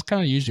 Yeah, that's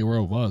kind of usually where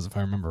it was, if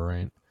I remember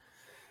right.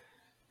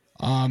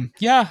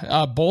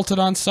 Bolted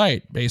on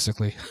site,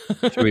 basically.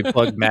 should we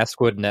plug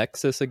Maskwood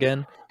Nexus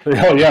again?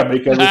 oh yeah,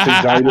 make everything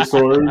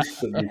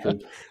dinosaurs. And you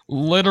can,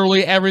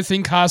 Literally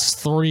everything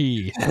costs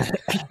 3.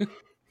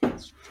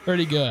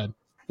 Pretty good.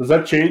 does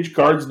that change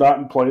cards not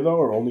in play though,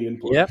 or only in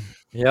play?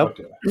 Yep.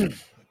 Okay.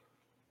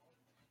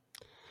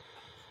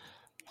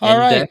 All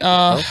right.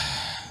 deck.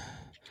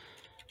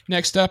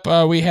 Next up,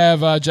 we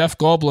have Jeff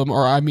Goldblum,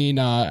 or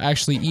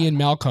actually Ian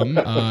Malcolm,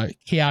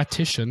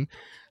 Chaotician.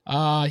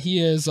 He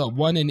is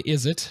 1 in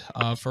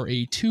Izzet for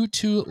a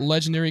 2/2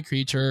 legendary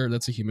creature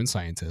that's a human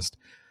scientist.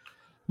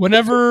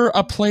 Whenever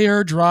a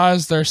player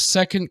draws their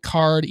second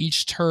card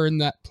each turn,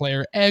 that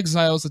player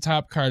exiles the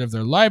top card of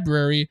their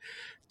library.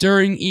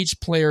 During each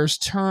player's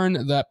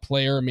turn, that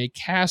player may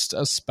cast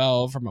a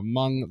spell from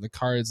among the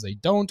cards they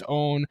don't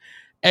own,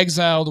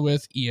 exiled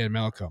with Ian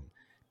Malcolm.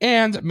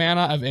 And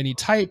mana of any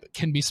type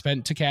can be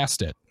spent to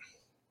cast it.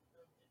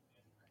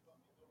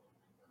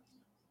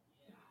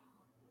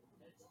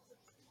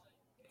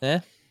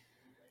 Kind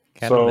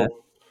of So meh.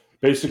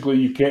 basically,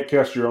 you can't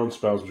cast your own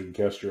spells, but you can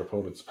cast your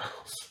opponent's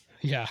spells.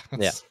 Yeah,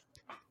 that's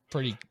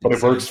pretty. But it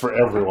insane. works for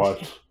everyone.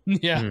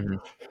 Yeah,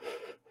 Mhm.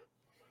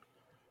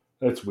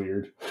 That's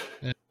weird.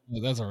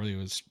 that's a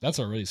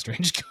really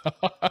strange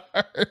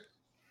card.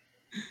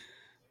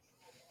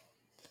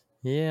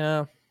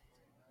 Yeah.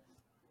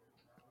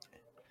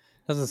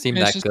 Doesn't seem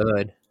It's that just-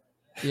 good.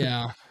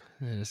 Yeah,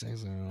 it is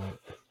excellent.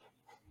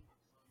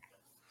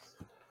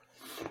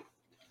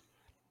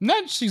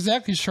 Not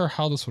exactly sure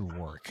how this would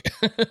work.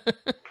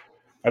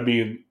 I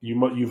mean,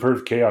 you've heard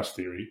of chaos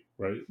theory,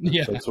 right?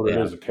 Yeah. That's what it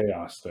Yeah. is, a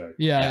chaos deck.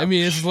 Yeah, I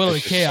mean it's literally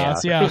It's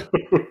just chaos. Yeah.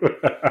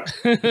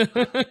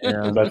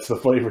 And that's the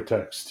flavor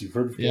text. You've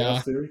heard of chaos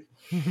Yeah. theory?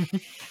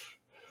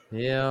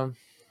 Yeah.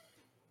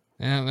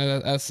 And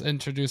that's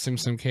introducing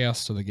some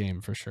chaos to the game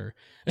for sure.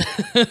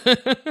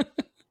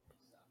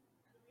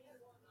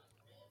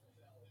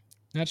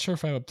 Not sure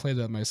if I would play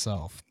that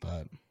myself,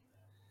 but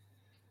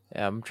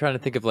Yeah, I'm trying to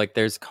think of like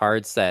there's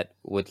cards that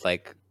would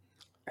like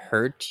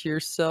hurt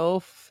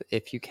yourself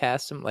if you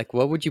cast them. Like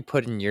what would you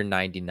put in your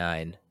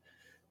 99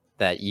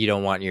 that you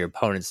don't want your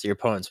opponents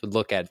would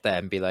look at that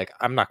and be like,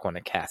 I'm not going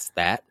to cast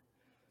that.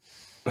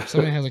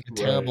 Something has like a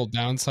Right. terrible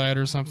downside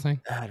or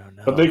something. I don't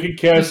know. But they can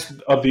cast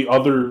the other The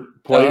other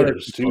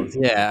players too. people's-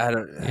 Yeah, I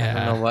don't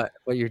know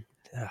what you're.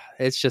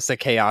 It's just a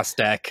chaos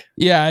deck.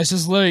 Yeah, it's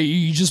just literally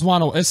you just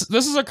want to.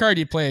 This is a card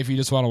you play if you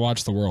just want to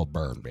watch the world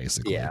burn,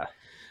 basically. Yeah.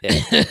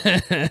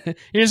 You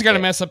just got to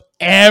mess up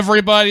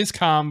everybody's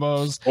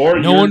combos. Or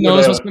no one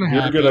knows what's going to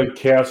happen. You're going to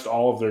cast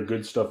all of their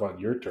good stuff on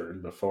your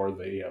turn before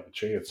they have a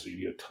chance, so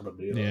you get a ton of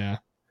mana. Yeah.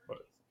 But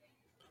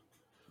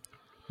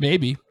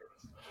maybe.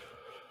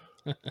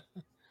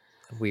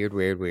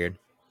 Weird.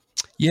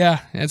 Yeah,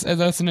 that's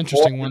an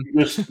interesting one.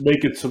 Just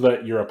make it so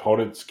that your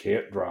opponents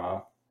can't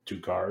draw 2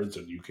 cards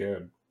and you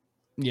can.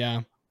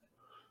 Yeah.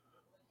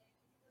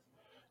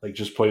 Like,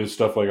 just play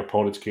stuff like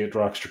opponents can't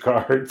draw extra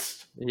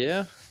cards.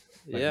 Yeah.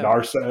 Like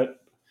Narset.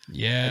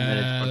 Yeah. And then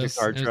it's a bunch of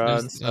card draw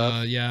and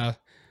stuff. Yeah.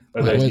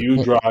 And then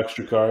you draw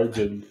extra cards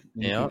and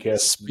you can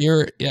cast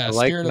Spirit. Yeah, I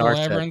like Spirit of the Narset.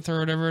 Labyrinth or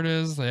whatever it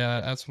is.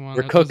 Yeah, that's one.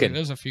 We're cooking.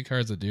 There's a few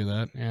cards that do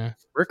that. Yeah.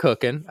 We're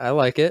cooking. I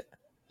like it.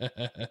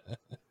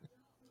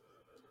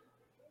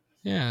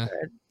 Yeah.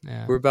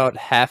 We're about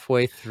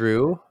halfway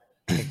through.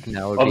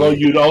 Now Although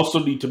you'd also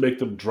need to make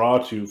them draw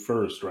 2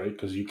 first, right?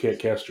 Because you can't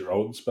cast your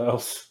own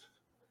spells.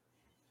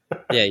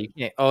 Yeah, you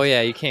can't. Oh,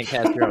 yeah, you can't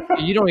cast your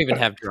own. You don't even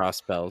have draw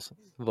spells.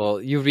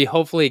 Well, you'd be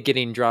hopefully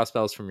getting draw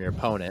spells from your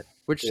opponent,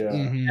 which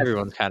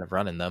everyone's kind of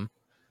running them.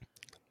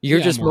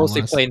 You're just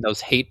mostly playing those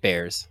hate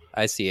bears.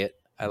 I see it.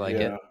 I like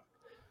it.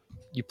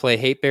 You play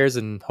hate bears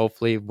and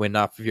hopefully win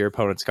off of your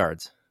opponent's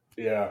cards.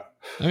 Yeah.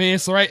 I mean,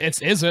 it's right.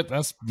 Is it?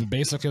 That's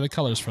basically the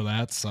colors for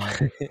that. So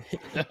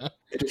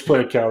just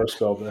play a counter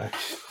spell deck.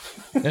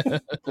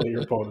 Play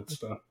your opponent's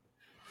stuff.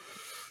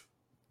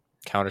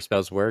 Counter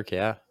spells work,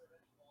 yeah.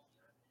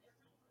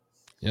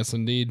 Yes,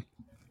 indeed.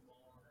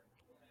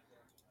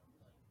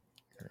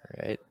 All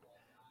right.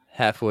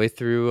 Halfway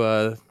through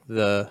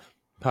the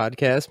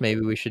podcast,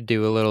 maybe we should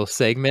do a little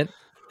segment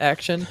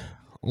action.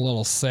 A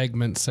little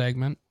segment.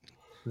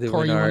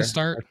 Corey, you want to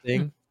start?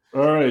 Thing.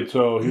 All right,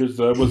 so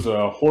that was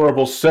a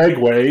horrible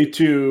segue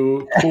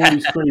to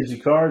Corey's Crazy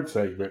Card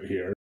segment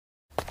here.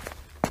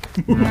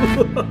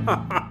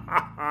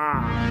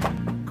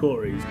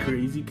 Corey's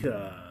Crazy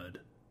Card.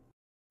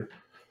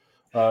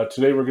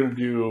 Today we're going to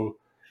do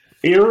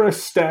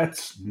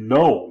Aristats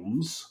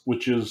Gnomes,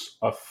 which is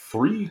a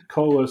 3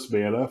 colorless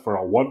mana for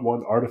a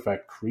 1/1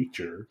 artifact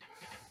creature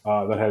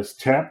that has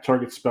tap,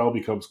 target spell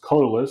becomes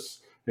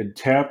colorless, and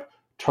tap,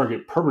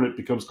 target permanent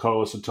becomes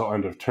colorless until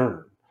end of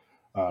turn.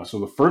 So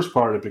the first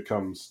part, it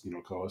becomes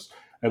colorless,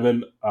 and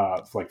then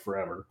it's like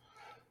forever.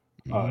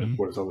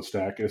 What is on the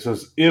stack? It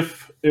says,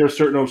 if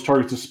Aristats Gnomes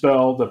targets a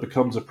spell that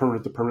becomes a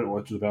permanent, the permanent will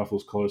enter the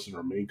battlefield as colorless and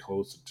remain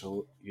colorless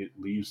until it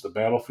leaves the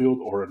battlefield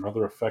or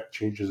another effect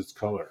changes its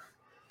color.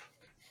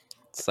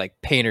 It's like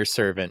Painter's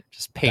Servant,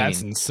 just painting.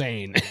 That's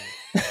insane.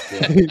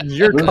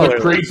 You're a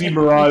crazy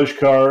Mirage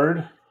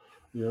card,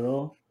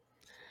 Well,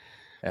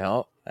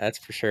 that's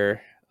for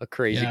sure a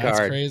crazy card. That's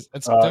crazy.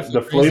 That's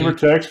the flavor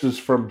text is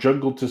from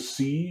jungle to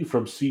sea,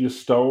 from sea to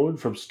stone,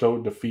 from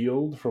stone to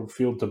field, from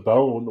field to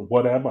bone.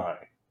 What am I?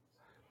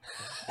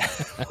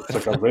 It's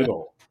like a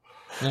riddle.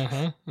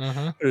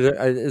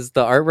 Is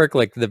the artwork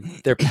like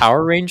their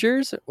Power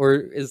Rangers, or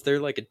is there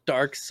like a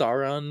dark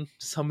Sauron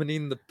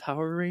summoning the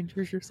Power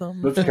Rangers or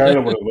something? That's kind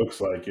of what it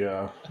looks like,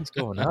 yeah. What's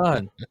going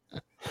on?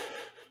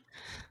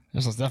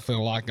 There's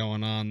definitely a lot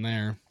going on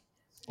there.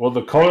 Well,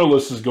 the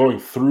colorless is going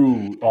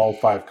through all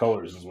 5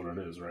 colors is what it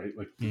is, right?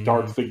 Like the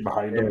dark thing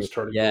behind him is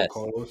turning to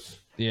colorless.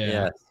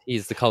 Yeah.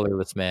 He's the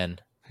colorless man.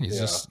 He's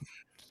just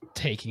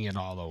taking it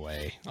all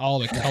away. All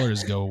the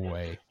colors go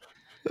away.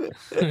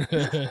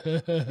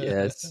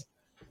 Yes.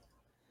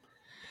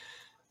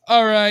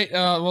 All right.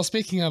 Well,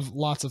 speaking of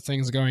lots of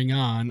things going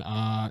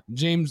on,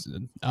 James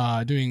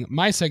doing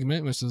my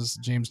segment, which is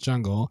James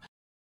Jungle.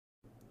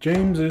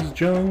 James's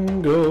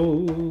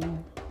Jungle.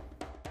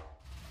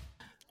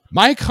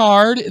 My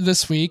card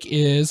this week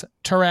is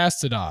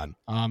Terastodon.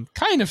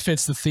 Kind of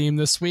fits the theme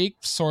this week,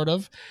 sort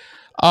of.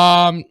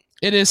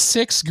 It is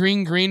 6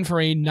 green for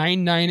a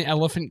 9/9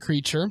 elephant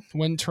creature.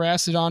 When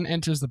Terastodon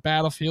enters the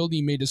battlefield,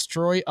 you may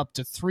destroy up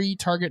to 3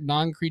 target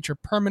non-creature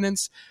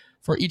permanents.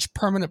 For each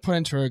permanent put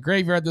into a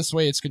graveyard this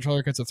way, its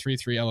controller gets a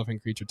 3/3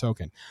 elephant creature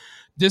token.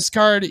 This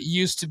card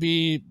used to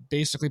be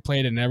basically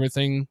played in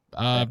everything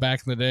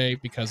back in the day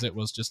because it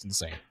was just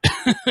insane.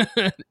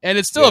 And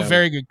it's still a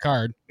very good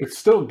card. It's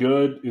still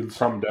good in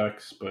some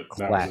decks, but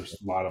now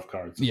there's a lot of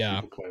cards that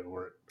people play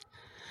over it.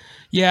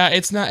 Yeah,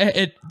 it's not.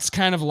 It's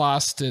kind of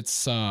lost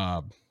its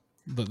the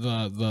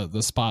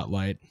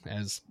spotlight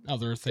as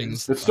other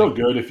things. It's still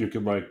good if you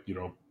can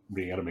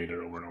reanimate it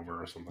over and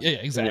over or something. Yeah,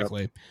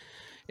 exactly.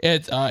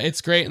 Yep.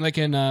 It's great, like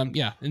in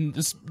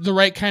this, the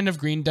right kind of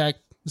green deck,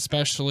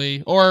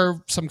 especially,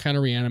 or some kind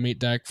of reanimate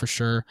deck for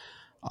sure.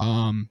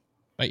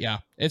 But yeah,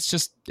 it's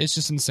just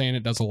insane.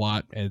 It does a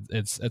lot.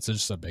 It's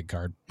just a big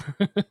card,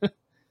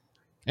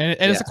 and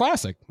it's a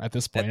classic at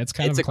this point. It's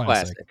kind of a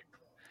classic.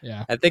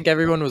 Yeah, I think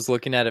everyone was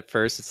looking at it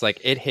first. It's like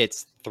it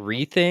hits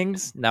 3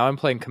 things. Now I'm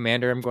playing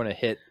Commander. I'm going to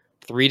hit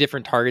 3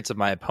 different targets of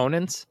my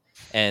opponents,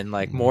 and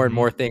like more and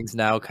more things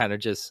now kind of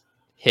just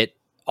hit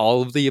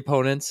all of the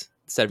opponents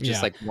instead of just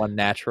Yeah. like one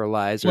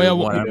naturalize or Well,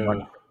 one on yeah.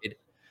 one trade,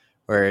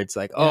 where it's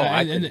like, oh, Yeah,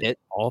 I and- can hit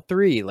all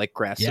three, like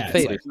Grasp Yeah, of it's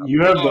Fate like- or something.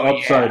 You have the Oh,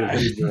 upside yeah. of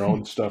hitting your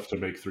own stuff to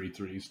make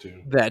 3/3s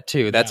too. That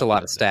too. That's Yeah. a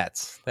lot of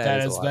stats.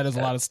 that is a lot a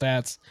lot of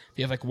stats. If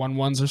you have like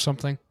 1/1s or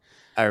something.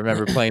 I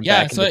remember playing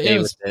Yeah, back in so the it day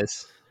was- with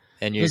this,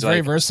 and It you're was very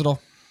like,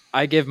 versatile.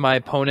 I give my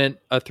opponent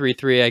a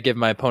 3/3, I give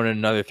my opponent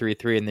another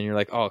 3/3, and then you're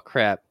like, oh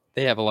crap,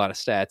 they have a lot of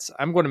stats.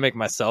 I'm going to make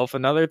myself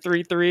another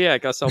 3/3. I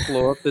guess I'll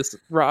blow up this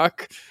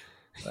rock.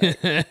 Like,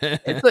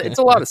 it's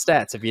a lot of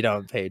stats if you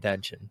don't pay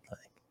attention. Like,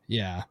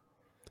 Yeah.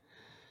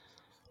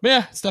 But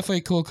yeah, it's definitely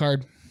a cool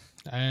card.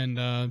 And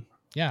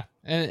yeah.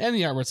 And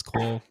the artwork's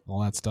cool,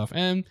 all that stuff.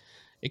 And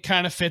it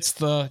kind of fits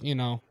the,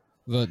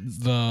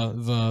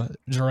 the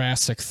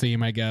Jurassic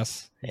theme, I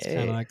guess. It's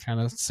Hey. kind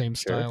of same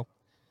Sure. style.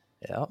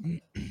 yeah,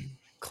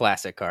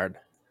 classic card.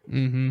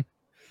 Mm-hmm.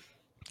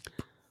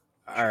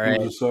 All right,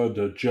 Who's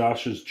the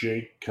Josh's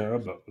Jank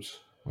combos?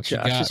 What you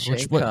Josh's got?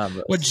 chain What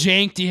combos.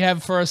 jank do you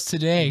have for us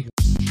today?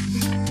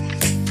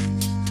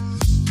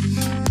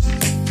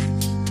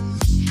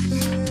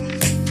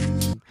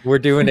 We're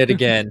doing it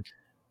again.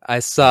 I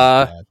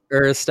saw God.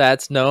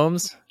 Stats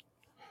Gnomes.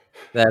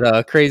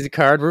 That crazy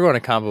card. We're going to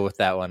combo with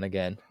that one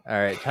again. All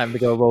right, time to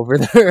go over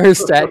the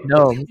Stat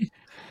Gnome.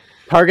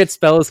 Target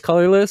spell is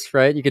colorless,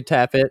 right? You could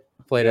tap it,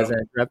 play it as an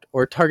interrupt,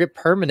 or target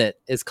permanent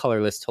is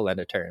colorless till end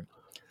of turn.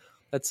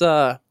 Let's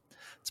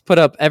put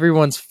up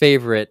everyone's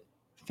favorite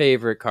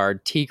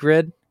card,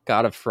 Tigrid,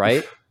 God of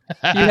Fright.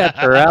 You have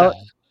her out.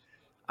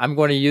 I'm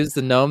going to use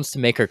the gnomes to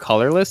make her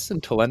colorless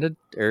until ended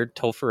or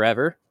till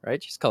forever,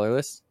 right? She's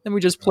colorless. Then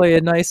we just play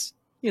a nice,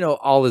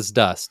 all is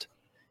dust.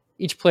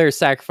 Each player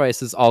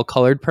sacrifices all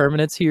colored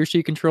permanents he or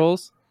she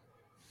controls.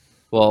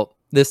 Well,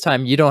 this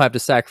time you don't have to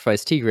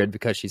sacrifice Tigrid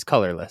because she's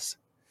colorless.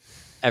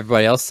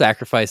 Everybody else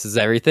sacrifices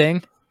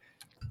everything.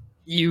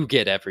 You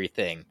get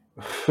everything.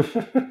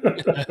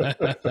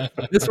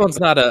 This one's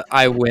not a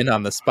I win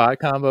on the spot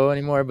combo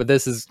anymore, but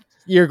this is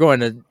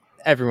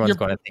everyone's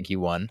going to think you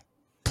won.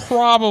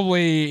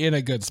 Probably in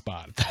a good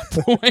spot at that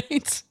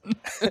point.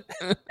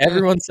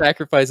 Everyone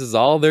sacrifices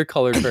all their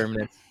colored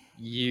permanents.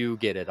 You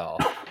get it all.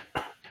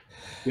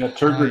 Yeah,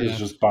 Turgid yeah. is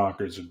just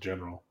bonkers in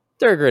general.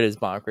 Turgid is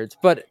bonkers,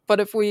 but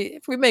if we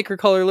make her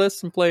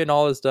colorless and play in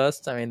all is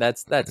dust, I mean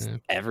that's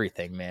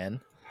everything,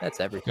 man. That's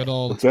everything. Good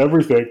old, It's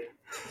everything.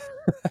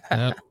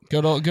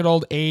 good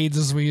old AIDS,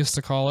 as we used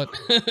to call it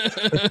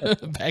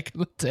back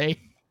in the day.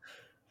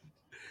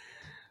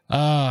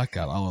 God,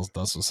 all those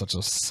dust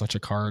was such a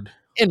card.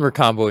 And we're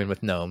comboing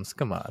with gnomes.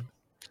 Come on.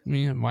 I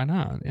mean, why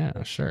not?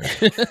 Yeah, sure.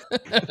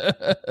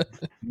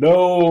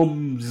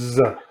 Gnomes.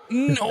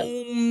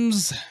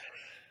 Gnomes.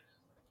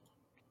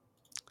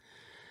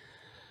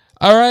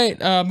 All right,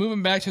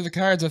 moving back to the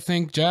cards. I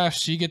think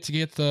Josh, you get to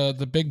get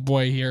the big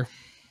boy here.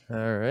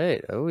 All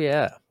right. Oh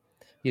yeah,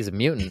 he's a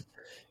mutant.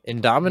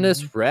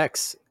 Indominus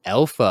Rex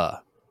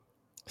Alpha.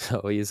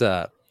 So he's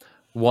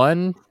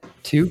 1,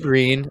 2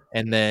 green,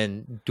 and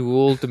then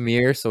dual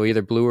Dimir, so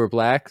either blue or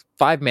black.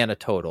 5 mana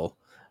total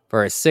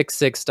for a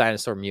 6/6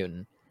 dinosaur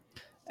mutant.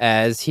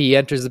 As he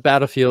enters the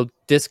battlefield,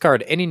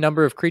 discard any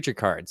number of creature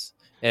cards.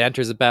 It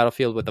enters the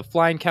battlefield with a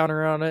flying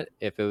counter on it.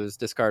 If it was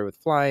discarded with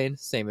flying,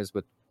 same as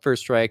with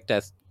first strike,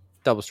 death,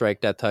 double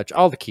strike, death touch,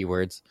 all the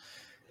keywords.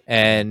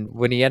 And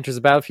when he enters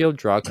the battlefield,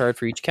 draw a card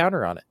for each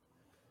counter on it.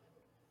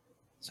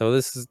 So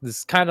this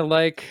is kind of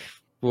like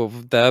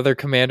the other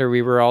commander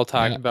we were all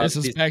talking about. This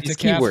is back to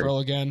keywords.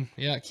 Cathril again.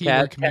 Yeah,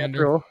 keyword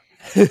commander.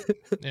 Cathril.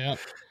 Yeah.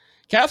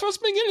 Cathril's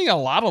been getting a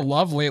lot of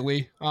love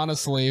lately,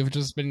 honestly, which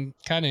has been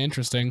kind of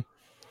interesting.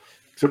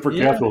 Except for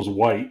Cathril's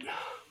white.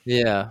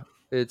 Yeah,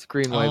 it's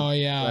green, white, Oh,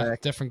 yeah,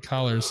 black. different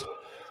colors.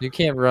 You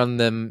can't run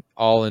them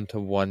all into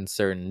one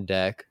certain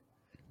deck.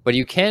 But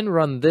you can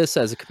run this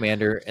as a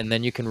commander, and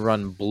then you can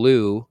run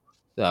blue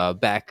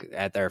back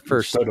at our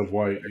first Instead of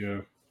white, yeah.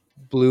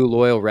 blue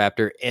Loyal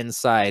Raptor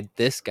inside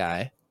this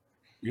guy.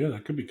 Yeah,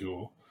 that could be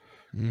cool.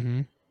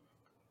 Mm-hmm.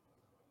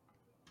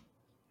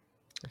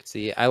 Let's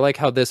see, I like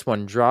how this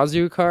one draws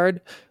you a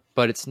card,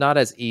 but it's not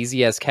as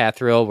easy as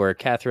Cathril, where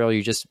Cathril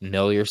you just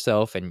mill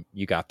yourself and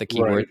you got the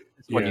keyword. Right.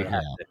 This one you Yeah.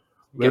 have to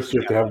This you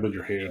have to have them in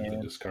your hand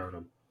to discard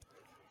them.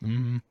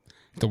 Mm-hmm.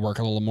 To work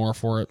a little more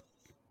for it.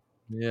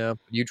 Yeah,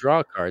 you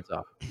draw cards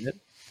off of it.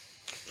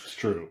 It's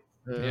true.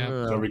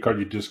 Yeah. So every card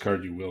you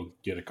discard, you will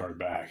get a card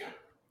back.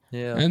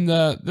 Yeah. And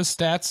the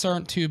stats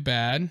aren't too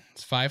bad.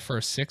 It's 5 for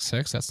a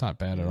 6/6. That's not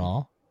bad at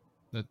all.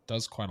 That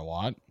does quite a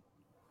lot.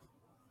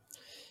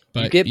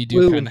 But get you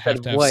blue do kind of have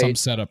instead to of have some white.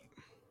 setup.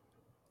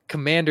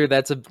 Commander,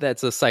 that's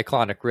a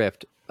Cyclonic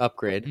Rift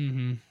upgrade.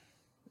 Mm-hmm.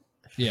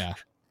 Yeah.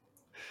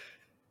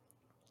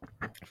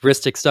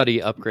 Ristic Study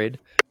upgrade.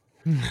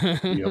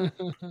 Yep.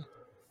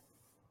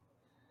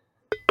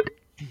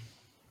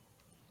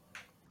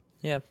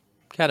 Yeah,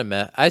 kind of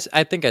meh.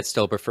 I think I'd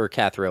still prefer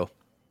Cathril.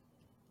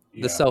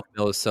 Yeah. The self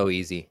mill is so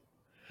easy.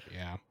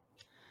 Yeah.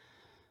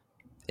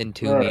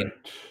 Into All me.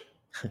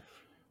 right.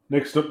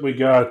 Next up, we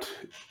got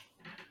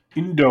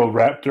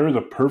Indoraptor,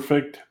 the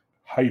perfect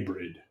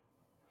hybrid.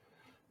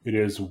 It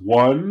is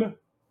 1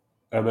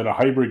 and then a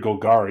hybrid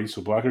Golgari,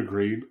 so black or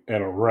green,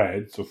 and a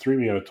red, so 3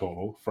 mana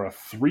total, for a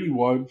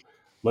 3/1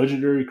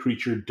 legendary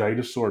creature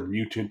dinosaur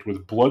mutant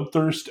with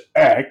Bloodthirst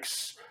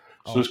X.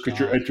 So this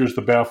creature enters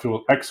the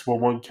battlefield with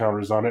X/1/1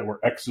 counters on it, where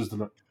X is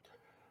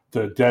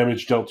the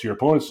damage dealt to your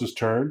opponent's this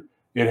turn.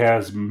 It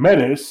has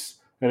Menace,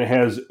 and it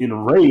has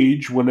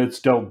Enrage. When it's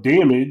dealt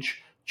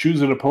damage,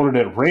 choose an opponent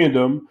at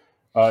random.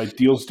 It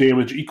deals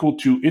damage equal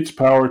to its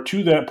power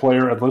to that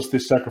player unless they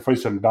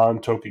sacrifice a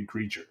non-token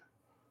creature.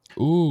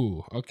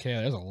 Ooh, okay.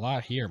 There's a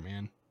lot here,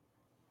 man.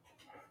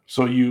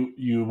 So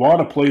you want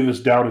to play this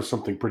down as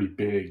something pretty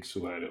big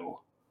so that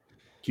it'll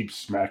keep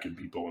smacking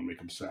people and make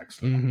them sack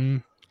stuff. Mm-hmm.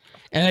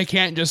 And they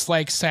can't just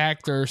like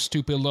sack their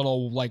stupid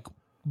little like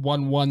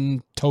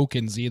 1/1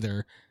 tokens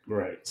either.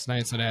 Right. It's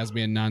nice that it has to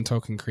be a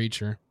non-token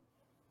creature.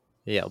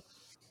 Yep.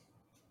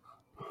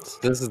 So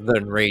this is the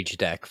Enrage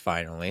deck,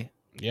 finally.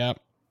 Yep.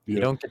 You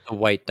don't get the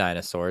white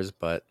dinosaurs,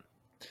 but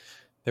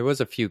there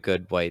was a few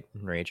good white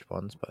Enrage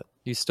ones, but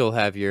you still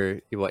have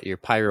your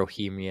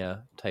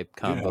Pyrohemia type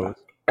combos.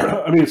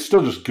 Yeah. I mean, it's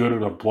still just good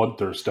in a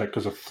Bloodthirst deck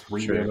because a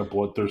 3-mana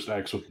Bloodthirst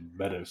X with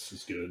Menace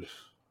is good.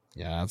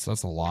 Yeah,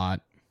 that's a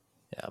lot.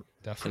 Yeah,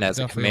 definitely. And as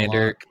a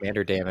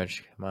commander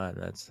damage, come on,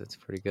 that's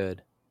pretty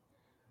good.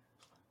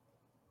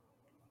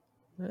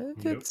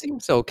 It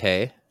seems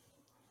okay.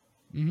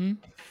 Mm-hmm.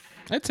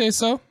 I'd say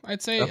so.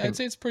 I'd say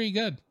it's pretty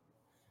good.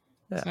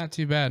 Yeah. It's not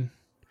too bad.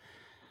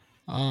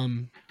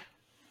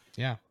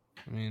 Yeah.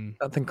 I mean,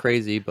 Nothing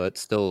crazy, but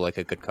still like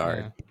a good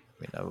card.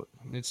 Yeah.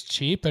 It's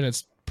cheap and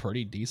it's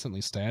pretty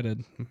decently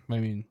statted. I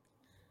mean,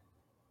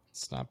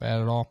 it's not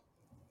bad at all.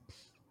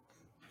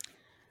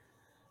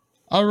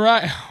 All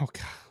right. Oh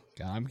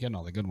God, I'm getting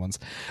all the good ones.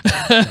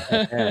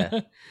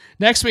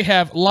 Next we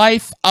have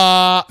Life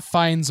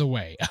Finds a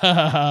Way,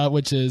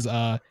 which is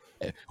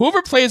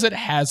whoever plays it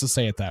has to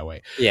say it that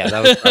way. Yeah,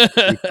 that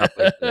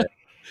was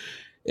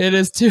It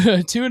is two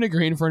and a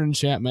green for an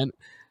enchantment.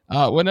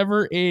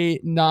 Whenever a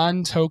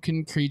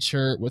non-token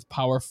creature with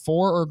power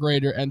 4 or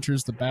greater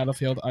enters the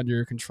battlefield under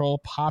your control,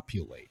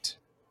 populate.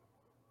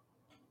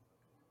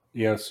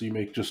 Yeah, so you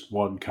make just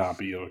one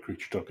copy of a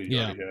creature token you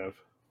already have.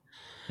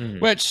 Hmm.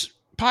 Which,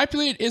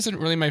 populate isn't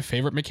really my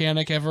favorite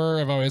mechanic ever.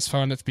 I've always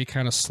found it to be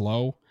kind of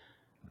slow.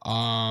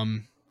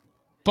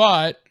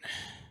 But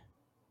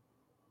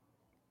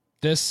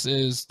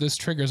this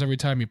triggers every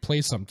time you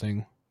play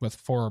something with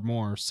 4 or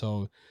more,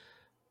 so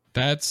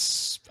I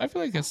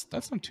feel like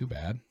that's not too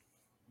bad.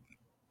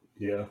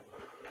 Yeah.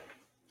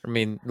 I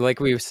mean, like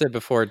we've said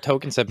before,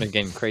 tokens have been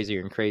getting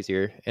crazier and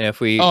crazier. And if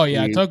we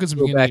tokens have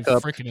been getting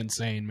up freaking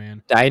insane,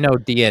 man. Dino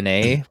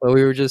DNA, what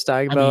we were just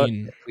talking about,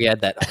 we had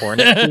that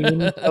Hornet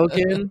Queen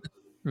token,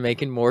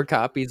 making more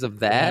copies of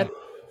that.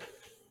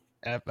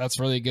 Yeah, that's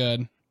really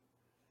good.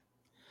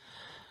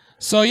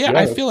 So yeah,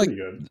 I feel like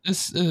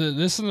this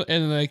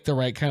and like the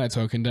right kind of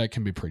token deck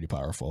can be pretty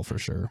powerful for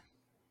sure.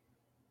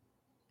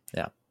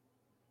 Yeah.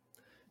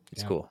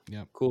 It's cool.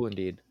 Yeah. Cool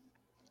indeed.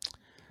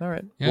 All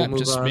right. Yeah, we'll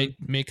just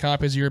make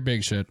copies of your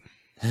big shit.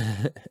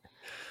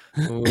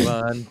 Move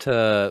on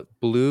to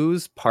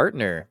Blue's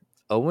partner,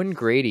 Owen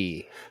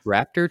Grady,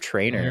 Raptor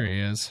Trainer. There he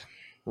is.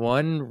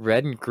 1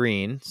 red and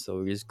green,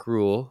 so he's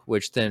Gruul,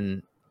 which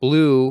then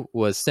blue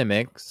was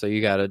Simic, so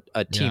you got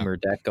a teamer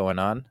deck going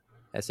on.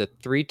 As a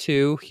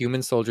 3/2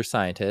 human soldier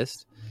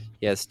scientist.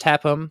 Yes,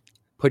 tap him,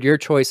 put your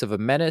choice of a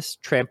menace,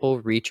 trample,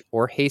 reach,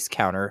 or haste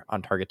counter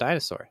on target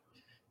dinosaur.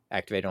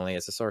 Activate only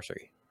as a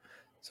sorcery.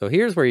 So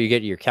here's where you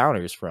get your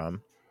counters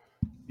from.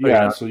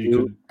 Yeah, so you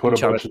could put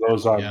a bunch of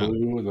those on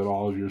blue, and then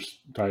all of your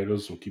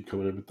dinos will keep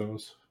coming in with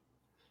those.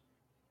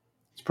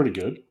 It's pretty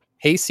good.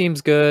 Haste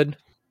seems good.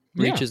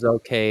 Reach is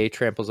okay.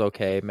 Trample's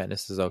okay.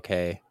 Menace is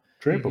okay.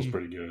 Trample's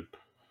pretty good.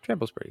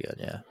 Trample's pretty good,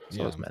 yeah.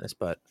 So is Menace,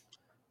 but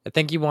I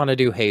think you want to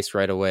do haste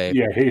right away.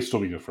 Yeah, haste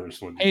will be the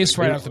first one. Haste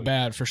right off the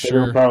bat for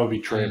sure. It'll probably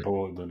be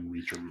trample and then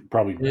reach,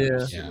 probably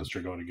Menace unless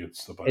you're going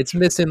against the bunch. It's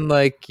missing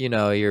like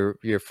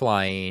you're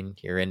flying,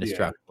 you're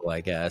indestructible, I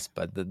guess,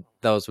 but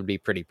those would be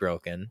pretty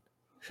broken.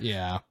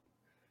 Yeah.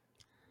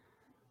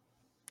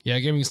 Yeah,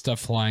 giving stuff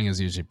flying is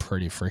usually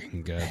pretty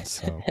freaking good.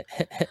 So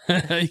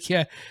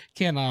you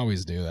can't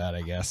always do that,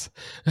 I guess.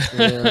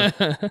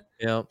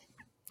 Yeah.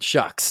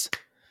 Shucks.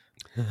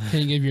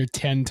 Can you give your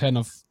 10/10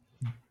 of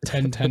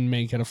 10/10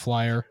 make it a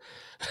flyer?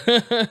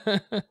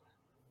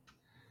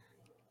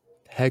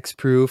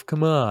 Hexproof,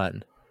 come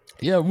on.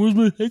 Yeah, where's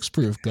my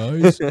hexproof,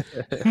 guys?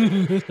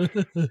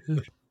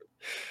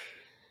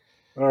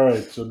 All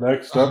right, so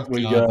next up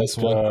we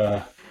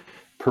got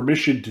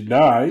Permission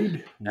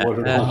Denied.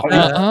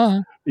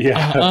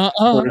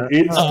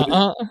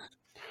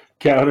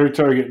 Counter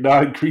target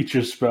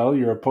non-creature spell.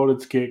 Your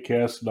opponents can't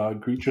cast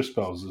non-creature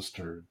spells this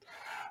turn.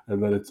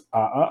 And then it's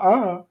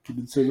You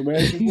didn't say the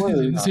magic word.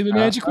 Didn't say the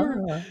magic word.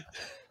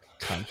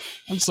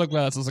 I'm so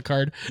glad this is a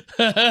card.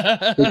 They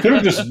could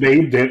have just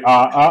named it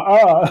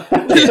That's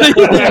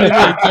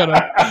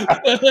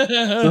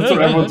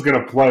what everyone's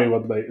gonna play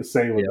when they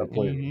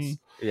play this.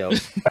 Yep.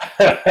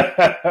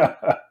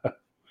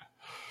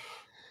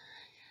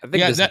 I think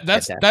Yeah, this is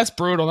that's fantastic.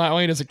 brutal. Not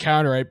only does it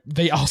counter, right,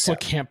 they also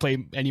can't play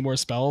any more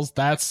spells.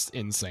 That's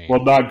insane.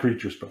 Well,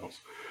 non-creature spells.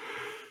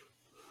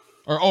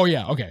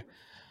 Okay.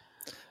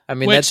 I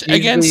mean, Which that's usually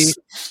against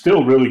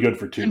Still really good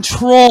for 2.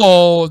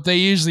 control, they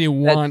usually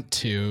want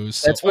to.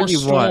 So, that's what or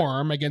you want.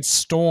 storm against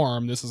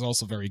storm. This is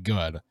also very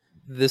good.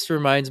 This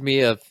reminds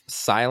me of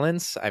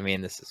silence. I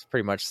mean, this is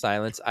pretty much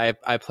silence. I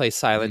play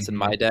silence in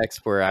my decks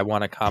where I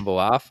want to combo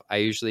off. I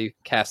usually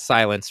cast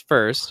silence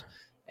first,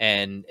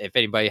 and if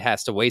anybody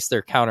has to waste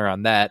their counter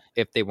on that,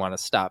 if they want to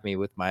stop me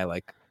with my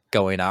like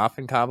going off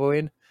and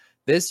comboing,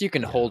 this you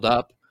can hold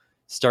up,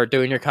 start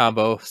doing your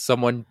combo.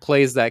 Someone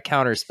plays that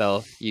counter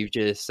spell, you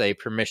just say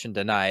permission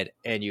denied,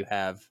 and you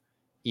have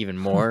even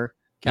more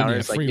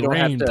counters. Like free you don't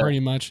have reign, to. pretty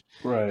much.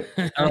 Right.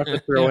 I don't have to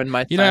throw in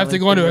my. You don't have to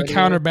go into a silencing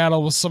counter right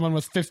battle with someone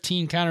with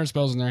 15 counter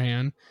spells in their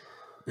hand.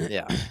 away.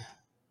 Yeah.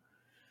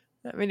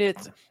 I mean,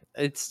 it's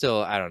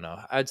still, I don't know.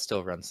 I'd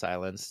still run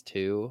silence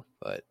too,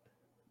 but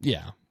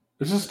Yeah.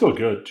 This is still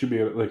good. To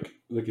be like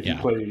if you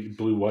Yeah. play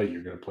blue white,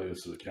 you're going to play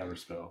this as a counter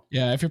spell.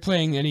 Yeah, if you're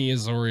playing any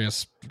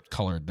Azorius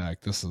colored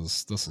deck, this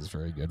is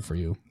very good for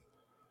you.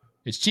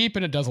 It's cheap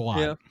and it does a lot.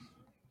 Yeah.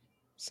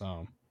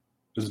 So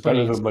It's pretty-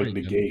 better it's than like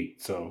pretty good.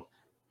 negate. So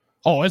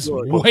it's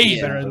Well, way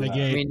yeah, better than the I I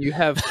game. mean, you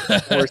have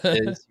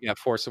forces. You have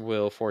force of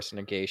will, force of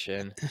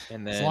negation,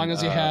 and then As long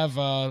as you have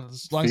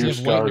fierce white in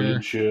your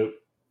guardianship.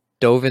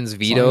 Dovin's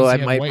veto. as I you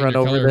have might white in run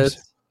your over colors.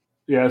 this,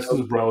 Yeah, this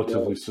is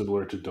relatively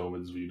similar to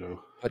Doman's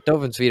veto. but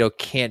Dovin's veto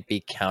can't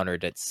be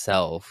countered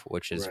itself,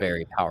 which is Right.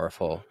 very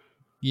powerful.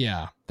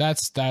 Yeah,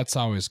 that's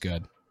always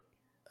good.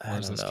 I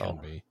Whereas don't this know. can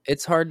be.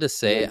 It's hard to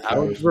say. I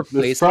would It's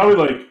replace. probably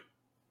like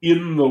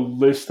in the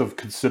list of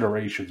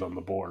considerations on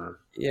the border.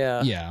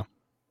 Yeah. Yeah.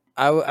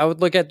 I would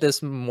look at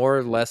this more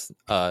or less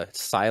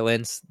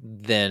silence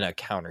than a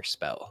counter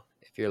spell.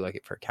 If you're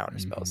looking for counter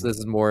spells, Mhm. this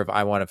is more of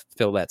I want to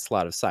fill that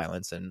slot of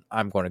silence, and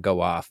I'm going to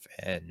go off,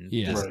 and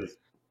Yeah. just Right.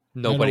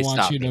 nobody I don't want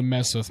stop you me. to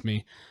mess with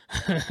me.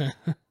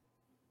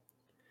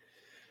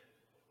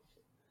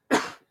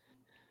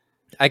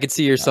 I could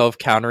see yourself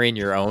countering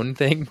your own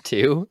thing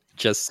too,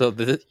 just so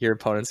that your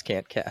opponents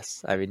can't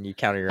cast. I mean, you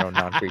counter your own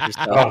non-creature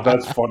spell. Oh,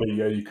 that's funny.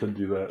 Yeah, you could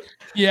do that.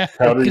 Yeah,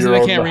 Counter because your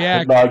they own can't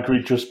react.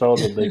 non-creature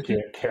spells and they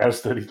can't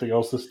cast anything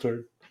else this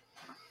turn.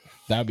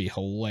 That'd be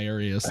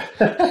hilarious. So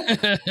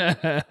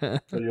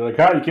you're like,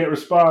 you can't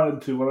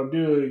respond to what I'm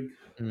doing.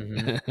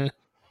 Mhm.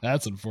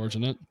 That's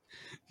unfortunate.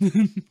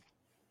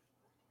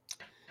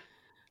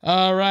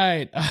 All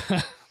right.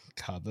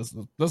 God, this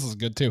is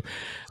good too.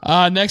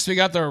 Next, we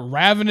got the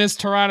Ravenous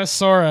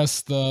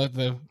Tyrannosaurus,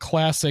 the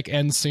classic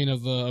end scene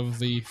of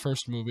the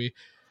first movie.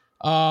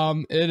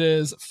 It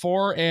is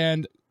 4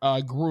 and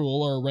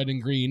Gruel, or red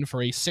and green,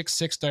 for a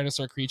 6/6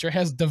 dinosaur creature.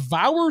 Has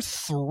Devour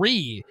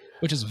 3,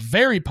 which is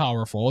very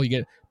powerful. You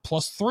get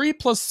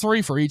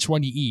 +3/+3 for each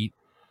one you eat.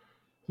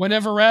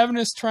 Whenever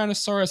Ravenous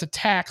Tyrannosaurus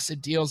attacks,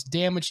 it deals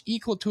damage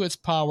equal to its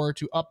power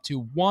to up to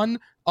one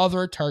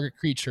other target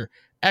creature.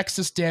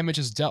 Excess damage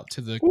is dealt to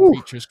the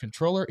creature's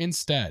controller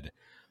instead.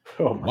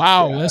 Oh my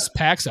Wow, God. this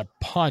packs a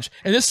punch.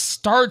 And this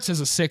starts as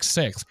a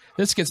 6/6.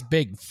 This gets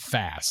big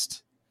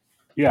fast.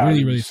 Yeah, really,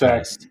 you really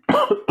sack- fast.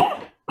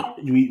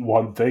 You eat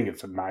one thing,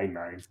 it's a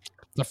 9/9.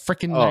 The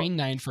freaking Oh,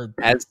 9/9 for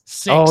As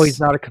 6. oh, he's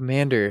not a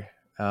commander.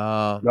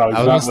 Oh, No,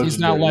 he's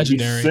not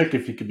legendary. He'd be sick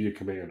if he could be a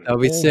commander. That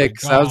would be Oh my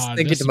 6. I was God,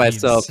 thinking this to would be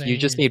myself, you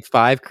just insane. need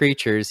 5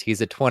 creatures.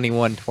 He's a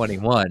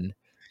 21/21,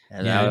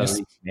 and Yeah, that would just-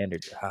 be commander.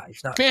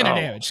 He's not. Commander oh,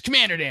 damage,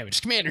 commander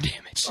damage, commander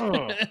damage.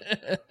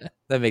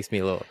 That makes me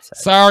a little upset.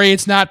 Sorry,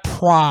 it's not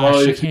Prosh.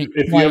 Well, you if can't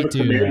you have a quite do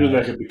commander that.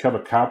 that can become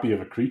a copy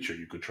of a creature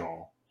you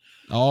control.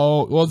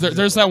 Oh, well,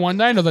 there's that one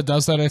dino that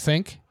does that, I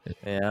think.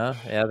 Yeah,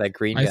 that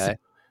green I guy. th-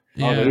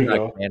 Oh, there Yeah. you Not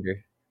go.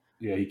 commander.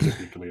 Yeah, he could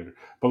be commander.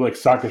 But like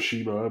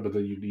Sakashima, but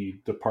then you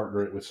need to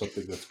partner it with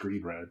something that's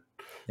green-red.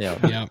 Yeah,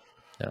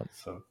 Yeah.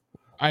 So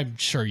I'm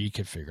sure you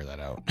could figure that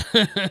out.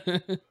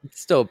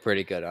 it's still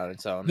pretty good on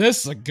its own.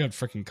 This is a good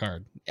freaking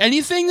card.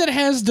 Anything that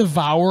has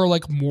Devour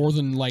like more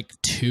than like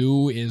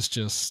 2 is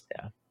just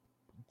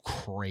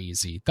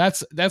crazy.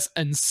 That's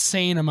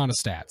insane amount of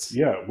stats.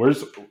 yeah,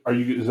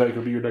 is that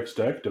gonna be your next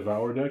deck?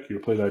 Devour deck? You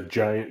play that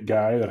giant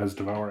guy that has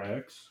Devour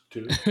X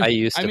too? I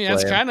used to I mean, play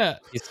that's him. kind of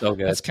He's so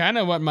good. that's kind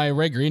of what my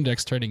red green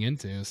deck's turning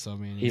into. So I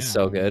mean, He's yeah,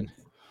 so I mean, good.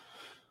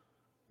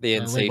 The Or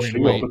red, insatiable.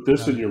 You Wait, put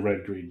this in your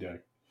red-green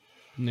deck.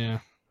 Yeah.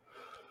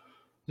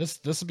 This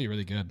would be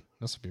really good.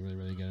 This would be really,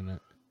 really good in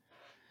it.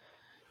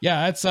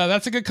 Yeah, that's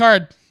a good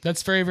card.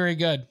 That's very, very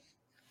good.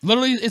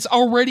 Literally, it's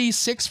already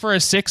 6 for a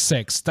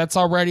 6/6. That's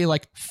already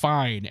like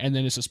fine, and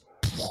then it's just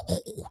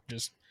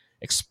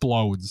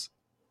explodes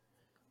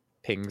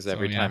Pings So,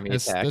 every yeah, time he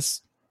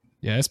attacks.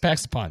 This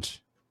packs a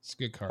punch. It's a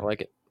good card. I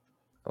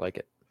like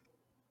it.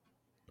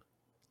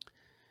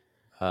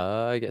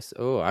 I guess.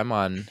 Oh, I'm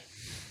on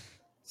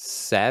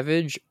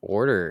Savage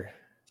Order.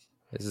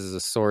 This is a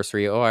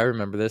sorcery. Oh, I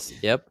remember this.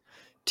 Yep.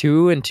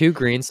 2 and 2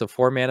 green, so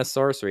 4 mana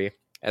sorcery.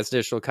 As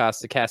additional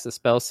cost to cast a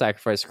spell,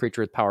 sacrifice a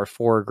creature with power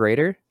 4 or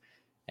greater.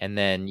 And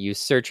then you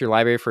search your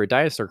library for a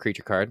dinosaur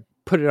creature card,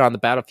 put it on the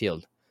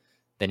battlefield,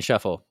 then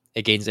shuffle.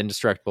 it gains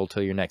indestructible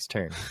till your next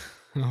turn.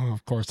 Oh,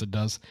 of course it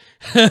does.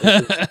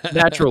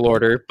 Natural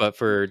order, but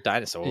for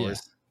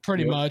dinosaurs. Yeah,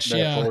 pretty much,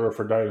 natural yeah. order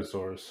for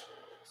dinosaurs.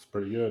 It's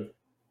pretty good.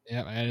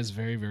 Yeah, that is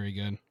very, very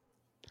good.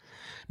 I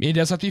mean, it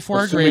does have to be 4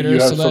 or Assuming greater,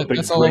 you have so something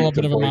that's a little great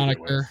bit to of a blanket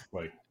moniker.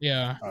 with, like,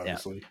 Yeah.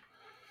 obviously.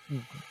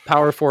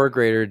 Power 4 or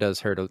greater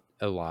does hurt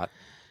a lot.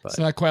 But It's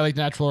not quite like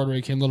natural order.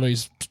 You can literally,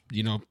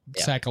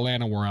 sack a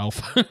Llanowar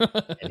elf.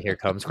 and here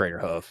comes Greater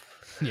Hoof.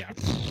 Yeah.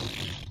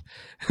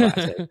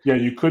 Classic. Yeah,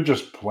 you could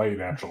just play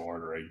natural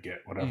order and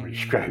get whatever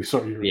you guys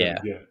are you're Yeah. going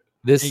to get.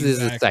 This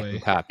is a Exactly.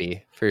 second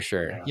copy for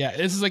sure. Yeah. Yeah,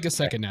 this is like a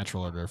second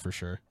natural order for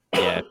sure.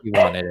 Yeah, if you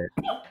wanted it.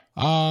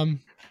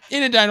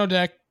 In a dino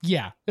deck,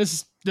 yeah,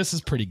 this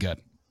is pretty good.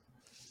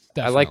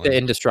 Definitely. I like the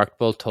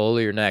indestructible till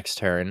your next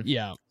turn.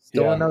 Yeah.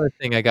 Still Yeah. another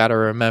thing I gotta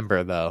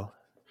remember though.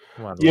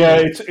 Come on, Yeah,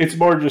 Luke. it's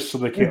more just so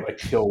they can't like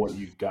kill what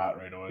you got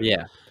right away.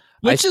 Yeah.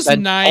 Which I is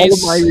spent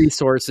nice. all of my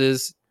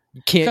resources.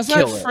 You can't Because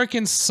that kill it.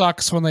 freaking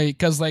sucks when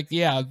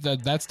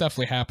that's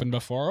definitely happened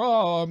before.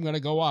 Oh, I'm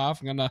gonna go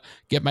off. I'm gonna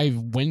get my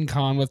win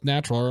con with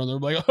natural, and they're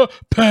like, oh,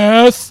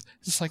 path.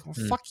 It's like, well,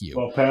 fuck you.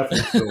 Well, path will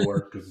still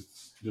work because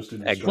it's just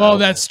in Well,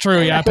 that's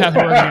true. Yeah, path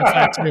works against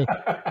that too.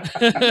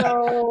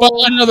 But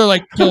another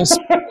like kills.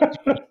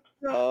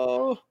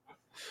 No.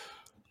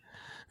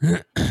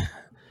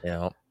 Yeah.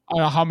 I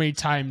don't know how many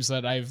times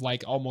that I've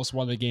like almost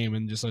won the game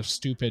and just a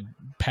stupid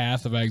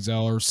path of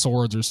exile or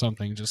swords or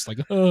something, just like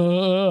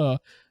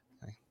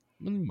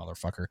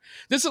motherfucker.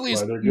 This at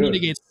least Why they're good.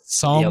 mitigates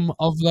some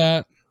of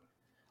that.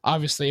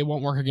 Obviously, it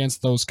won't work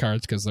against those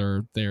cards because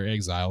they're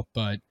exile,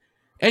 but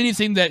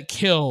anything that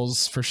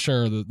kills for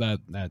sure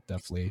that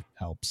definitely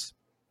helps.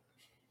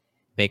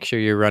 Make sure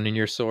you're running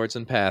your swords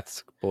and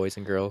paths, boys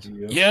and girls.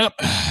 Yep. Yep,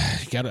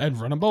 you gotta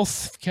run them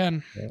both if you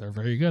can. Yep. They're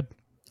very good.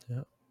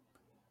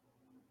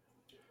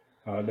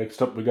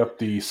 Next up, we got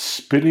the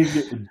spinning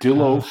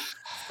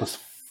Dilophosaurus.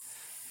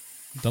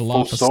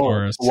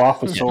 Dilophosaurus.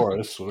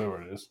 Dilophosaurus,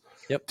 whatever it is.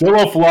 Yep.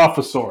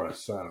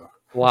 Dilophosaurus. I don't know.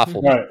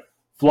 Waffle. All right.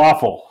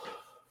 Falafel.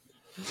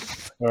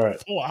 All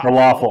right. Wow.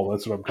 Falafel.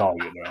 That's what I'm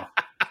calling it now.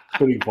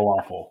 Spinning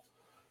falafel.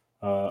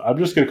 I'm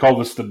just going to call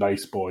this the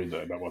nice boy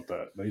then. How about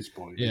that? Nice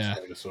boy. Yeah. Nice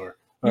dinosaur.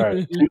 All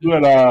right.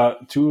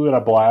 two and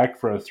a black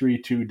for a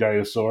 3/2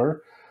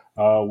 dinosaur.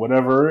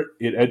 Whenever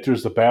it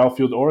enters the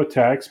battlefield or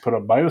attacks, put a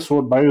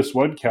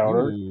 -1/-1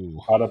 counter Ooh.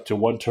 on up to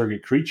one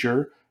target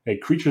creature, and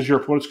creatures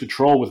your opponents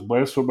control with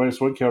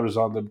 -1/-1 counters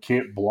on them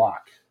can't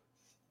block.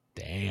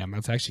 Damn,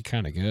 that's actually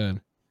kind of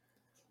good.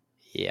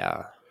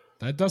 Yeah.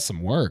 That does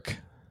some work.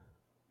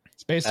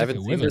 It's basically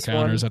haven't seen wither this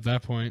counters one. at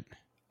that point.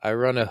 I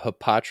run a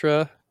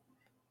Hepatra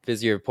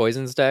Vizier of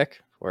Poisons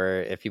deck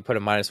where if you put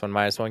a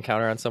 -1/-1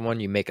 counter on someone,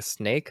 you make a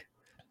snake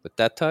with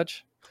that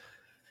touch.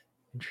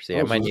 Interesting.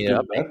 I Oh, might so need it's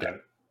to good update at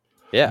that.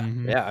 Yeah.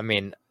 Mhm. Yeah. I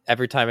mean,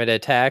 every time it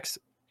attacks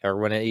or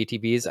when it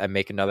ATBs, I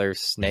make another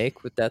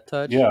snake with that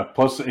touch. Yeah,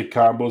 plus it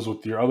combos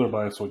with your other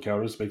 -1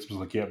 counters, makes them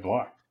like can't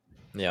block.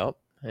 Yep.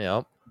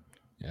 Yeah,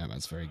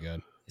 that's very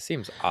good. It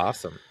seems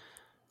awesome.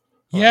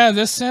 Yeah,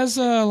 this has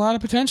a lot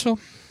of potential.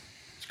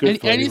 It's good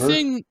flavor.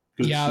 Anything?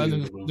 Good Yeah, scene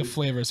in the movie.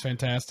 flavor is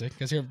fantastic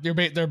because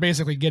they're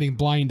basically getting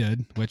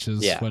blinded, which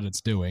is what it's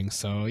doing.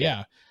 So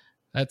yeah,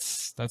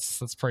 that's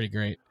pretty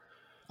great.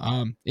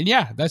 And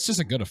yeah, that's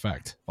just a good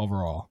effect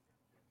overall.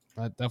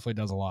 That definitely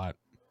does a lot.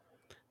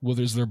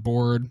 Withers their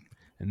board,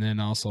 and then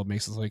also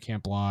makes it so they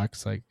can't block.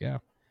 It's like, yeah,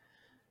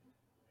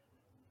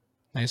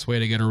 nice way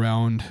to get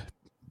around,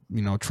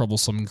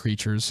 troublesome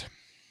creatures.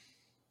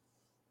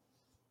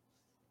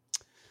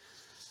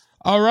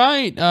 All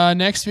right,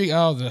 next week.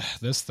 Oh,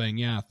 this thing,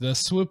 yeah, the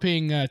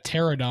swooping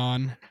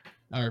pteranodon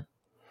or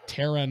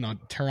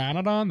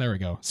pteranodon. There we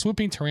go.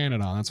 Swooping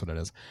pteranodon. That's what it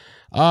is.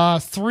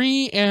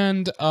 3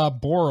 and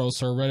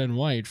Boros are red and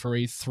white for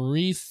a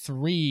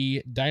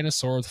 3/3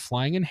 dinosaur with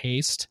flying and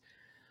haste.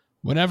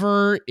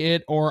 Whenever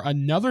it or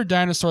another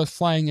dinosaur with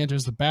flying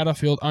enters the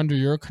battlefield under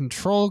your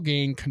control,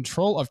 gain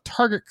control of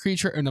target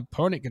creature and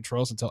opponent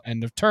controls until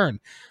end of turn.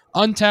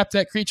 Untap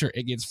that creature.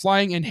 It gains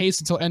flying and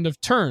haste until end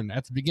of turn.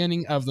 At the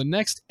beginning of the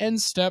next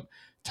end step,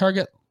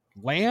 target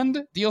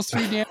land deals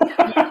 3 damage.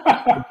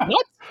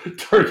 What?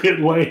 Target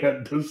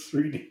land does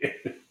 3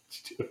 damage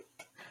to it.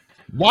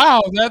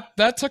 Wow,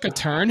 that took a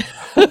turn.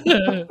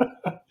 Am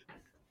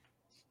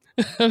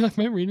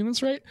I reading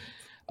this right?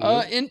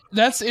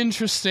 That's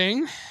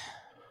interesting.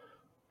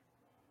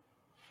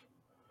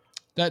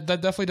 That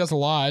definitely does a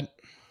lot.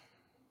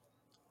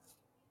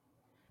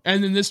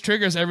 And then this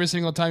triggers every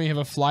single time you have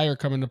a flyer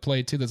come into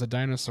play too. That's a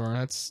dinosaur.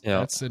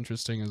 That's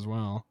interesting as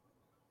well.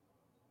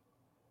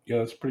 Yeah,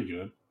 that's pretty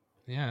good.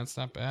 Yeah, it's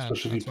not bad.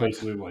 Especially if you play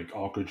something like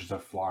all creatures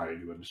that fly,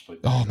 and then just play.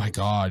 Oh my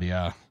god,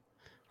 yeah.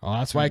 Well,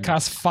 that's why it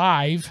costs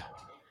 5.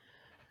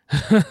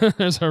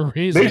 There's a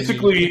reason.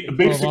 Basically,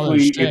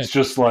 it's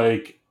just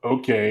like,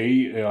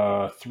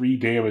 okay, 3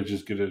 damage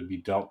is going to be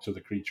dealt to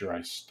the creature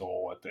I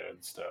stole at the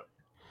end step.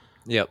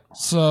 Yep.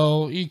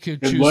 So you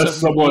could choose unless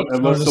someone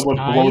blows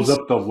disguise.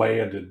 up the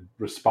land in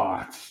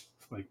response,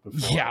 like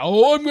before. Yeah.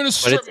 Oh, I'm gonna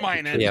strip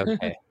mine it. Yeah.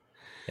 Okay.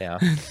 Yeah.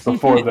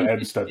 Before the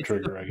end step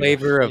trigger. I guess.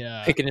 Flavor of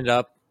Yeah. picking it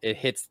up, it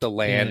hits the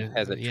land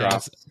as it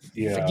drops.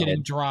 Yeah.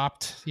 Getting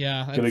dropped.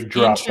 Yeah. Getting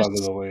dropped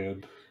onto the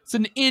land. It's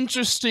an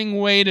interesting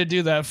way to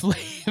do that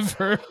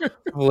flavor.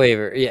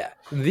 Flavor, yeah.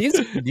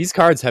 These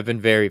cards have been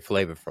very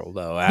flavorful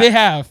though. They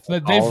have,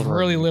 but All they've of them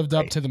really are lived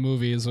up great. to the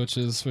movies, which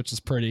is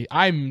pretty.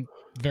 I'm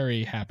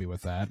very happy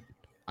with that.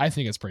 I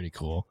think it's pretty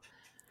cool.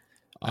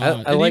 I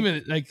and like-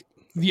 even like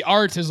the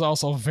art is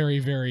also very,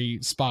 very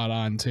spot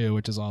on too,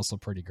 which is also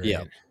pretty great.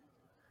 Yep.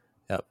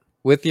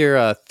 With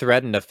your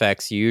threatened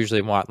effects, you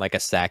usually want like a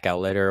sack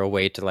outlet or a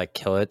way to like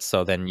kill it,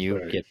 so then you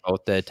Right. get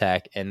both the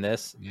attack and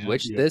this, Yeah.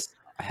 which Yeah. this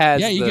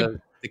has Yeah,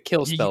 the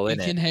kill spell You in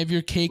can it. have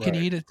your cake and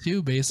Right. eat it too,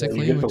 Yeah, basically,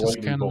 you get the which is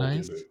lightning kind of bolt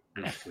nice. in it.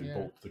 Basically, Yeah.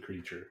 bolt the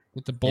creature.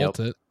 With the bolt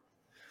it,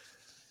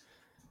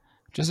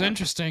 which is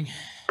interesting.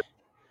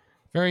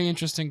 Very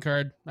interesting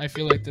card. I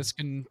feel like this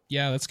can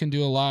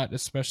do a lot,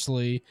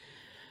 especially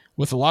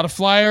with a lot of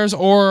flyers,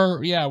 or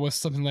with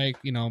something like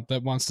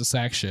that wants to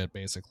sack shit,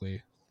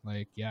 basically.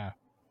 Like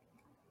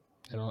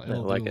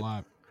it'll like do it. a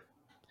lot.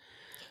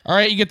 All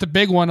right, you get the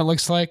big one. It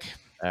looks like.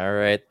 All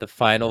right, the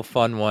final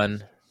fun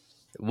one.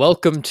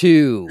 Welcome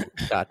to ...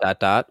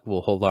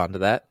 We'll hold on to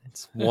that.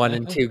 It's 1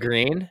 and 2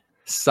 green.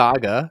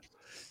 Saga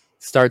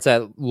starts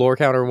at lore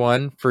counter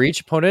 1. For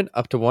each opponent,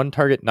 up to one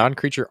target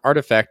non-creature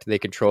artifact they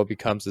control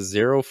becomes a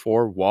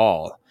 0/4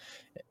 wall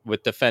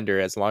with defender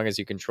as long as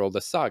you control the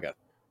Saga.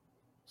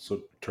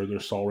 So turn their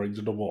Sol Rings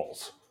into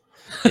walls.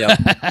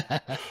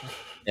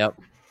 Yep.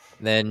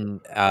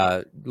 Then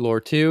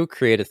lore 2,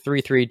 create a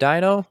 3/3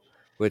 dino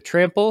with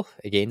trample.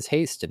 It gains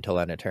haste until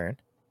end of turn.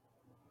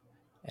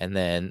 And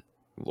then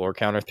lore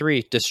counter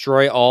 3,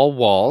 destroy all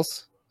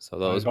walls. So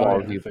those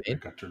walls you think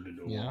made. got turned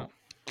into a Yeah. wall.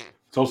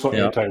 It's also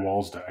Yep.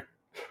 anti-walls deck.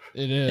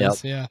 It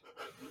is, yeah.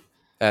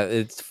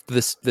 It's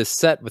this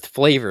set with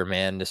flavor,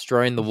 man.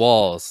 Destroying the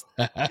walls.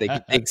 They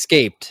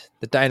escaped.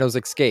 The dinos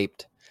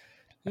escaped.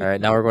 All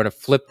right, now we're going to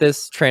flip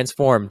this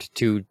transformed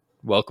to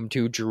welcome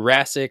to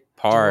Jurassic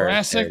Park.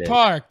 Jurassic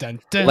Park. Dun,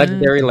 dun.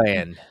 Legendary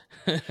land.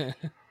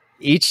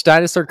 Each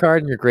dinosaur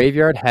card in your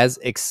graveyard has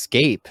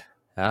escape.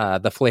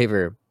 The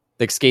flavor.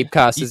 The escape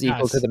cost is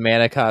equal to the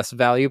mana cost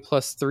value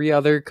plus 3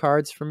 other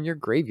cards from your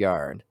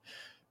graveyard,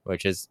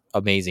 which is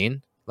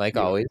amazing, like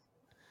always.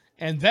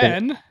 And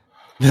then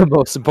The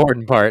most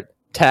important part.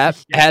 Tap,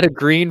 add a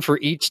green for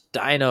each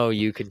dino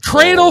you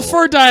control. Cradle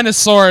for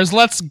dinosaurs.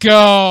 Let's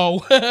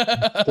go.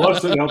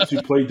 Plus, it helps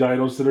you play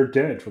dinos that are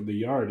dead from the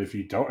yard if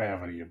you don't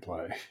have any in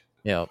play.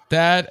 Yeah.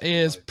 That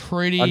is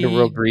pretty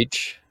Underworld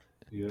Breach.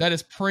 Yeah. That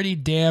is pretty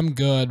damn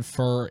good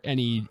for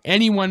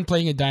anyone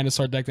playing a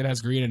dinosaur deck that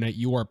has green in it.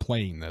 You are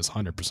playing this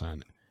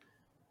 100%.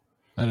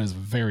 That is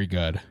very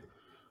good.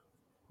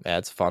 Yeah,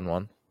 it's a fun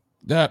one.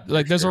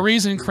 There's a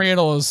reason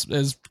Cradle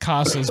is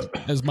costs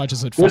as much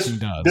as it fucking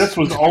does. This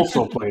was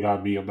also played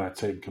on me in that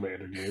same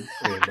Commander game,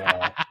 and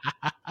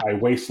I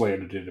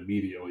wastelanded it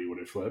immediately when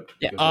it flipped.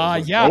 Yeah.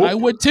 I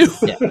would too.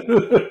 Yeah.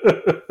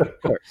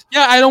 Of course.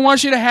 Yeah, I don't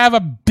want you to have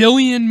 1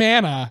 billion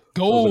mana.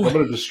 Go. I'm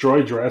going to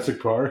destroy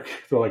Jurassic Park.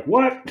 They're like,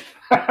 what?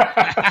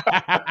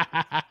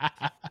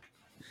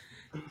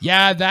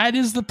 Yeah, that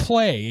is the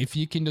play. If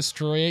you can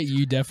destroy it,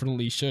 you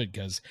definitely should.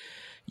 Because,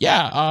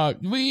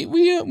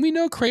 we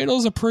know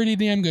Cradle's a pretty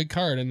damn good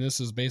card, and this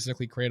is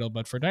basically Cradle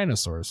but for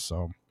dinosaurs.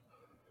 So,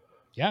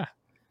 yeah,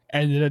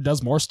 and then it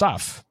does more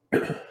stuff,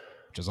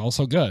 which is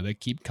also good. They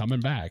keep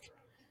coming back,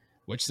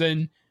 which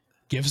then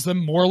gives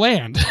them more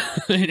land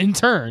in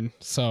turn.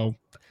 So,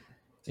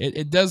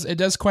 it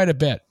does quite a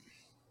bit.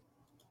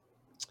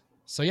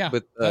 So yeah,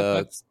 With,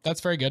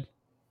 that's very good.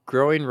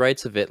 Growing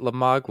Rights of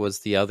Itlamog was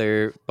the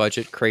other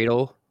budget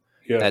Cradle.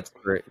 Yeah. That's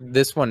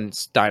this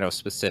one's dino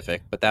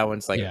specific, but that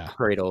one's like a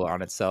Cradle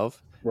on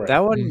itself. Right.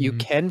 That one you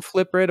can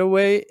flip right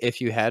away if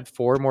you had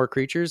 4 more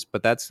creatures,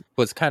 but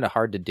was kind of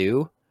hard to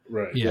do.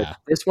 Right. Yeah.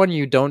 This one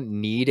you don't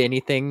need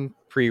anything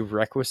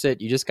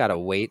prerequisite. You just gotta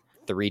wait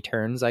 3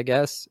 turns, I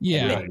guess.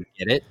 Yeah. And then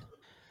get it,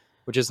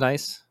 which is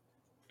nice.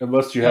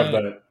 Unless you have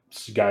that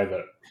guy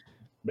that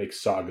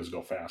makes sagas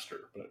go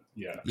faster, but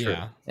yeah.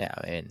 Yeah. Yeah,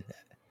 and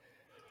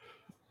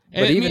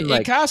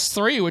it costs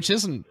 3, which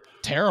isn't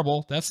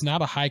terrible. That's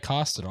not a high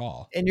cost at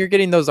all. And you're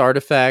getting those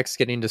artifacts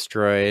getting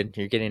destroyed.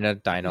 You're getting a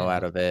dino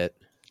out of it.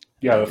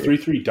 Yeah, the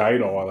 3/3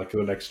 dino on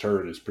the next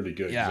turn is pretty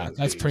good. Yeah,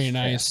 that's pretty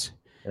nice.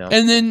 Yeah.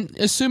 And then,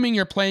 assuming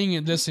you're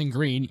playing this in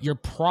green, you're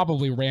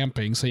probably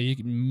ramping, so you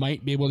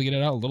might be able to get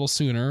it out a little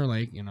sooner.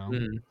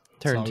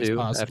 Turn 2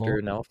 after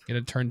an elf. Get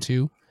a turn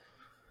 2.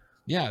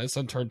 Yeah, this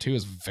on turn 2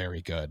 is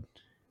very good.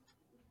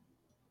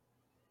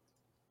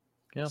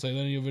 Yeah. So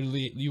then you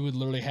would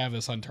literally have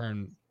this on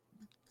turn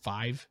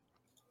 5.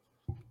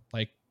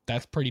 Like,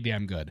 that's pretty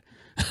damn good.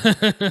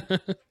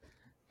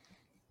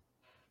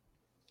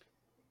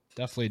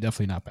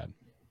 Definitely not bad.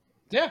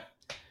 Yeah.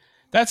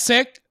 That's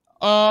sick.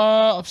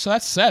 So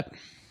that's set.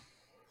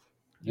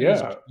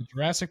 Yeah.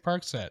 Jurassic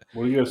Park set.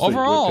 What do you guys think?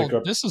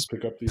 Overall, this is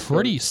pick up these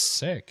pretty cards?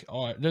 sick.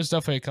 Oh, there's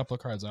definitely a couple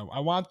of cards. I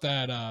want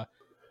that.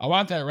 I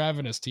want that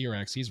Ravenous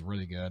T-Rex. He's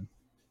really good.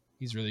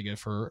 He's really good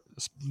for.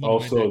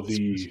 Also,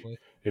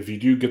 if you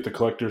do get the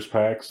collector's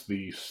packs,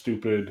 the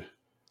stupid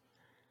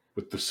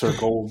with the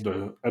circled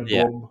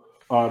emblem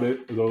on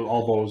it.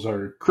 All those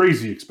are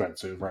crazy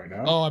expensive right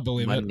now. Oh, I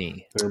believe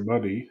Money. They're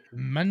money. it.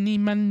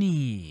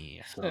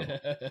 Money. So.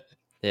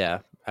 Yeah,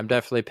 I'm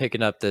definitely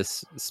picking up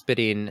this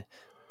spitting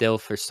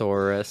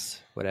Dilphosaurus,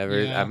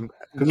 whatever. Yeah. I'm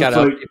Because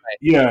got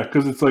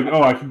it's like,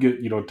 oh, I could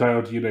get Dino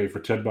DNA for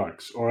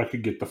 $10, or I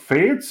could get the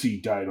fancy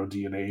Dino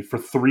DNA for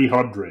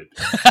 $300.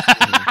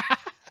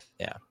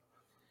 Yeah.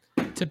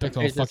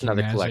 Typical Here's just fucking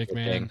another magic, collector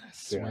man. thing. I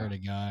swear Yeah. to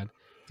God.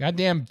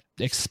 Goddamn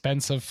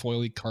expensive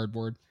foily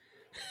cardboard.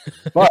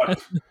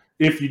 But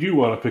if you do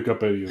want to pick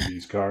up any of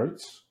these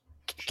cards,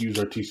 use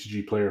our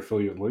TCG Player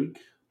affiliate link.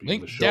 Be in the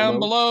Link show down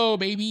notes. below,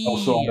 baby.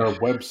 Also on our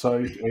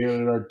website and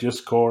in our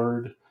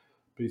Discord.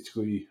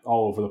 Basically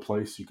all over the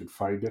place. You can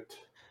find it.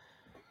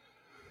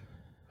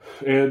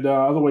 And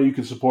other way you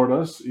can support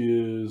us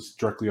is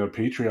directly on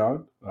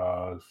Patreon.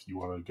 If you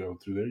want to go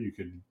through there, you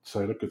can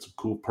sign up, get some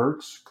cool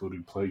perks,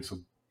 including playing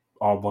some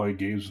online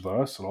games with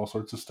us and all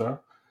sorts of stuff.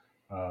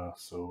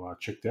 So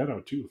check that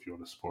out too if you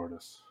want to support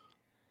us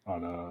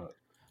on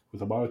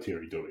with a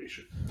monetary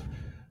donation.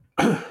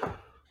 All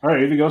right,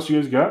 anything else you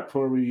guys got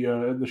before we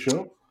end the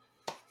show?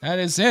 That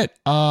is it.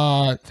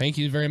 Thank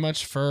you very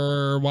much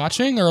for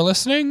watching or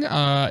listening.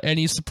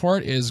 Any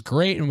support is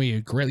great, and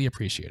we greatly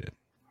appreciate it.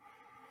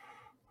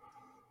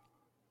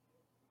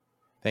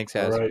 Thanks,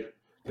 All guys. right.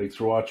 Thanks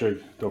for watching.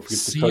 Don't forget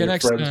See to tell you your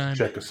next friends time.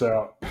 to check us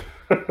out.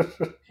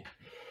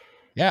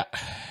 Yeah.